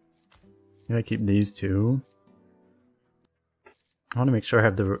 Maybe I keep these two. I want to make sure I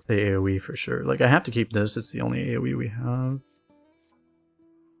have the AoE for sure. Like, I have to keep this, it's the only AoE we have.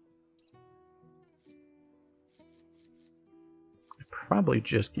 I probably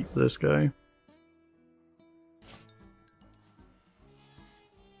just keep this guy.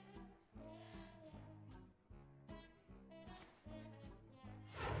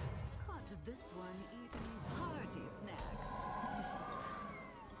 Caught this one eating party snacks.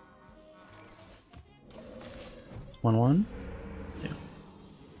 1/1? Yeah.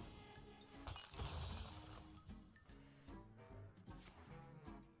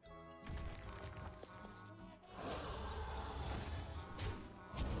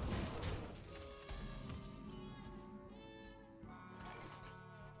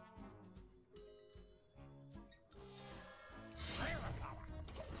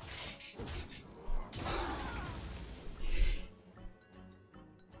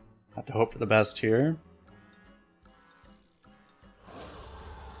 Have to hope for the best here.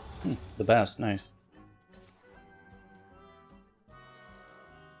 The best, nice.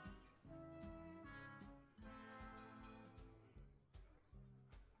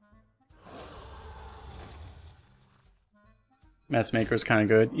 Messmaker's kind of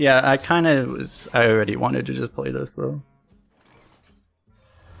good. Yeah, I already wanted to just play this though.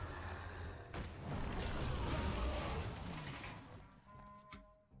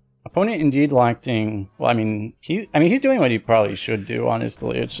 Opponent indeed lacking. Well, I mean, he's doing what he probably should do.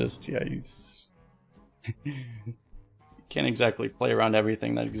 Honestly, it's just he's can't exactly play around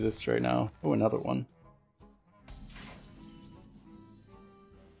everything that exists right now. Oh, another one.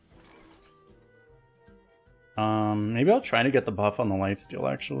 Maybe I'll try to get the buff on the lifesteal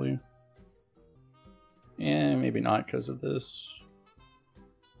actually. Yeah, maybe not because of this.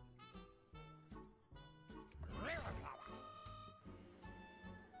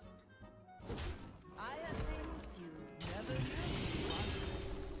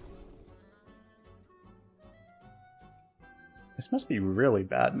 This must be really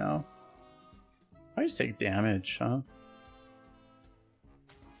bad now. I just take damage, huh?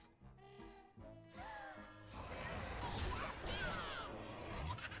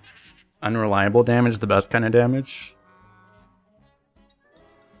 Unreliable damage, the best kind of damage.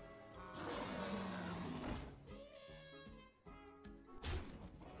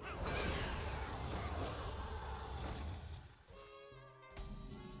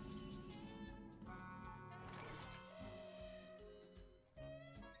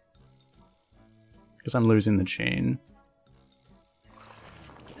 Because I'm losing the chain.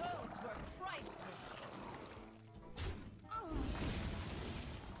 Those were priceless.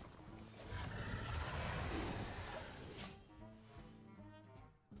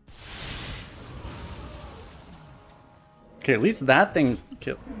 Okay, at least that thing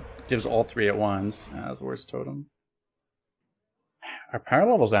gives all 3 at once as the worst totem. Our power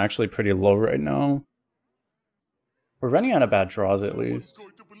level's actually pretty low right now. We're running out of bad draws at least.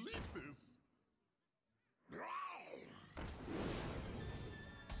 Going to believe this.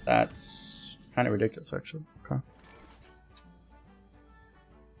 That's kind of ridiculous, actually. Okay.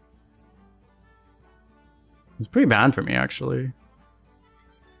 It's pretty bad for me, actually.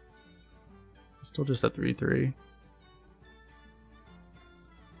 Still just a 3-3.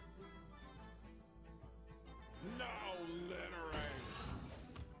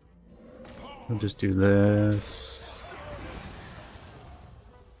 We'll just do this.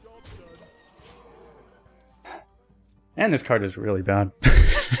 And this card is really bad.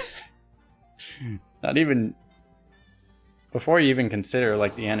 Not even... Before you even consider,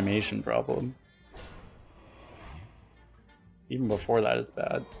 like, the animation problem. Even before that, it's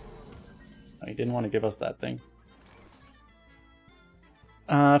bad. Oh, he didn't want to give us that thing.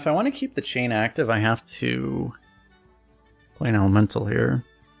 If I want to keep the chain active, I have to play an elemental here.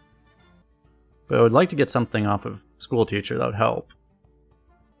 But I would like to get something off of School Teacher that would help.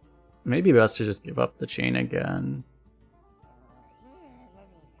 Maybe best to just give up the chain again.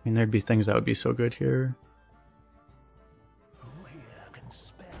 I mean, there'd be things that would be so good here. Who here can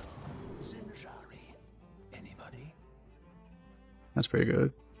spell Zinjari? Anybody? That's pretty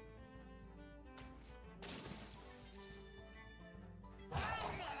good.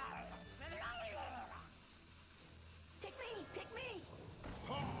 Pick me! Pick me!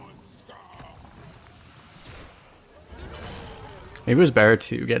 Maybe it was better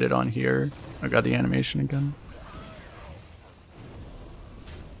to get it on here. I got the animation again.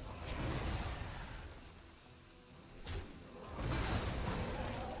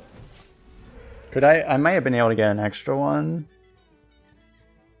 Could I might have been able to get an extra one.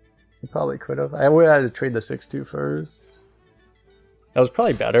 I probably could have. I would have had to trade the 6-2 first. That was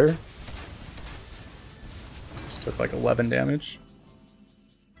probably better. Just took like 11 damage.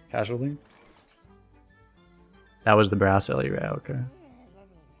 Casually. That was the brass Ellie, right? Okay.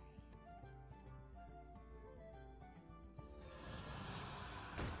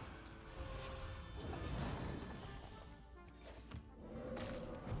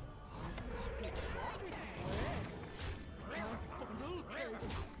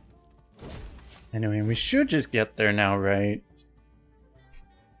 Anyway, we should just get there now, right?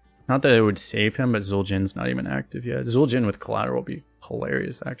 Not that it would save him, but Zul'jin's not even active yet. Zul'jin with collateral would be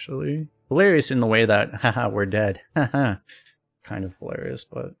hilarious, actually. Hilarious in the way that, haha, we're dead. Haha. Kind of hilarious,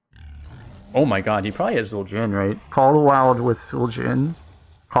 but... Oh my god, he probably has Zul'jin, right? Call the Wild with Zul'jin.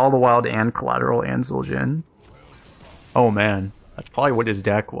 Call the Wild and collateral and Zul'jin. Oh man, that's probably what his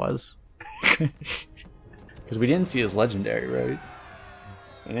deck was. Because we didn't see his legendary, right?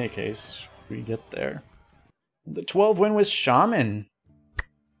 In any case, we get there. The 12 win with Shaman.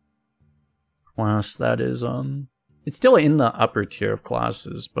 Class that is, it's still in the upper tier of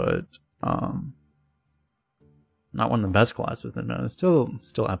classes, but, not one of the best classes. It's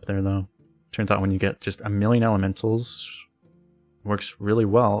still up there, though. Turns out when you get just a million elementals, works really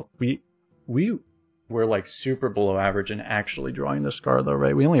well. We were, like, super below average in actually drawing the Skarr, though,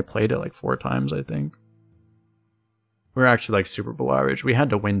 right? We only played it, like, 4 times, I think. We're actually, like, super below average. We had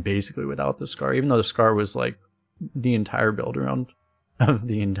to win, basically, without the Skarr. Even though the Skarr was, like, the entire build around of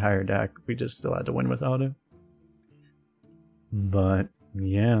the entire deck, we just still had to win without it. But,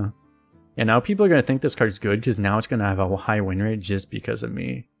 yeah. And now people are going to think this card's good, because now it's going to have a high win rate just because of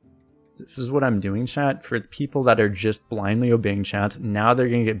me. This is what I'm doing, chat. For the people that are just blindly obeying chat, now they're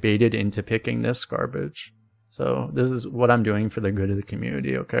going to get baited into picking this garbage. So this is what I'm doing for the good of the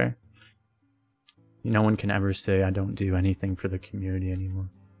community, okay? No one can ever say I don't do anything for the community anymore.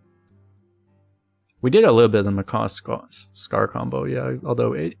 We did a little bit of the Macaw Skarr combo, yeah.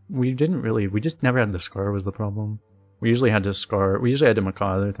 Although we didn't really, we just never had the Skarr was the problem. We usually had to Skarr, we usually had to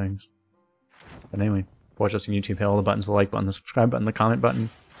Macaw other things. But anyway, watch us on YouTube, hit all the buttons, the like button, the subscribe button, the comment button.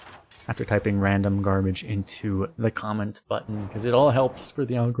 After typing random garbage into the comment button, because it all helps for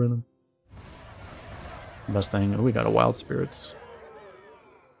the algorithm. Best thing, oh, we got a Wild Spirits.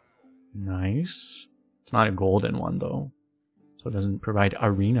 Nice. It's not a golden one though, so it doesn't provide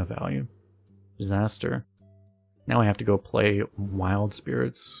arena value. Disaster. Now I have to go play Wild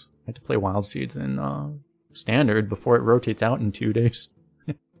Spirits. I have to play Wild Seeds in Standard before it rotates out in 2 days.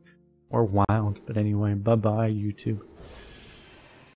 Or Wild, but anyway, bye bye YouTube.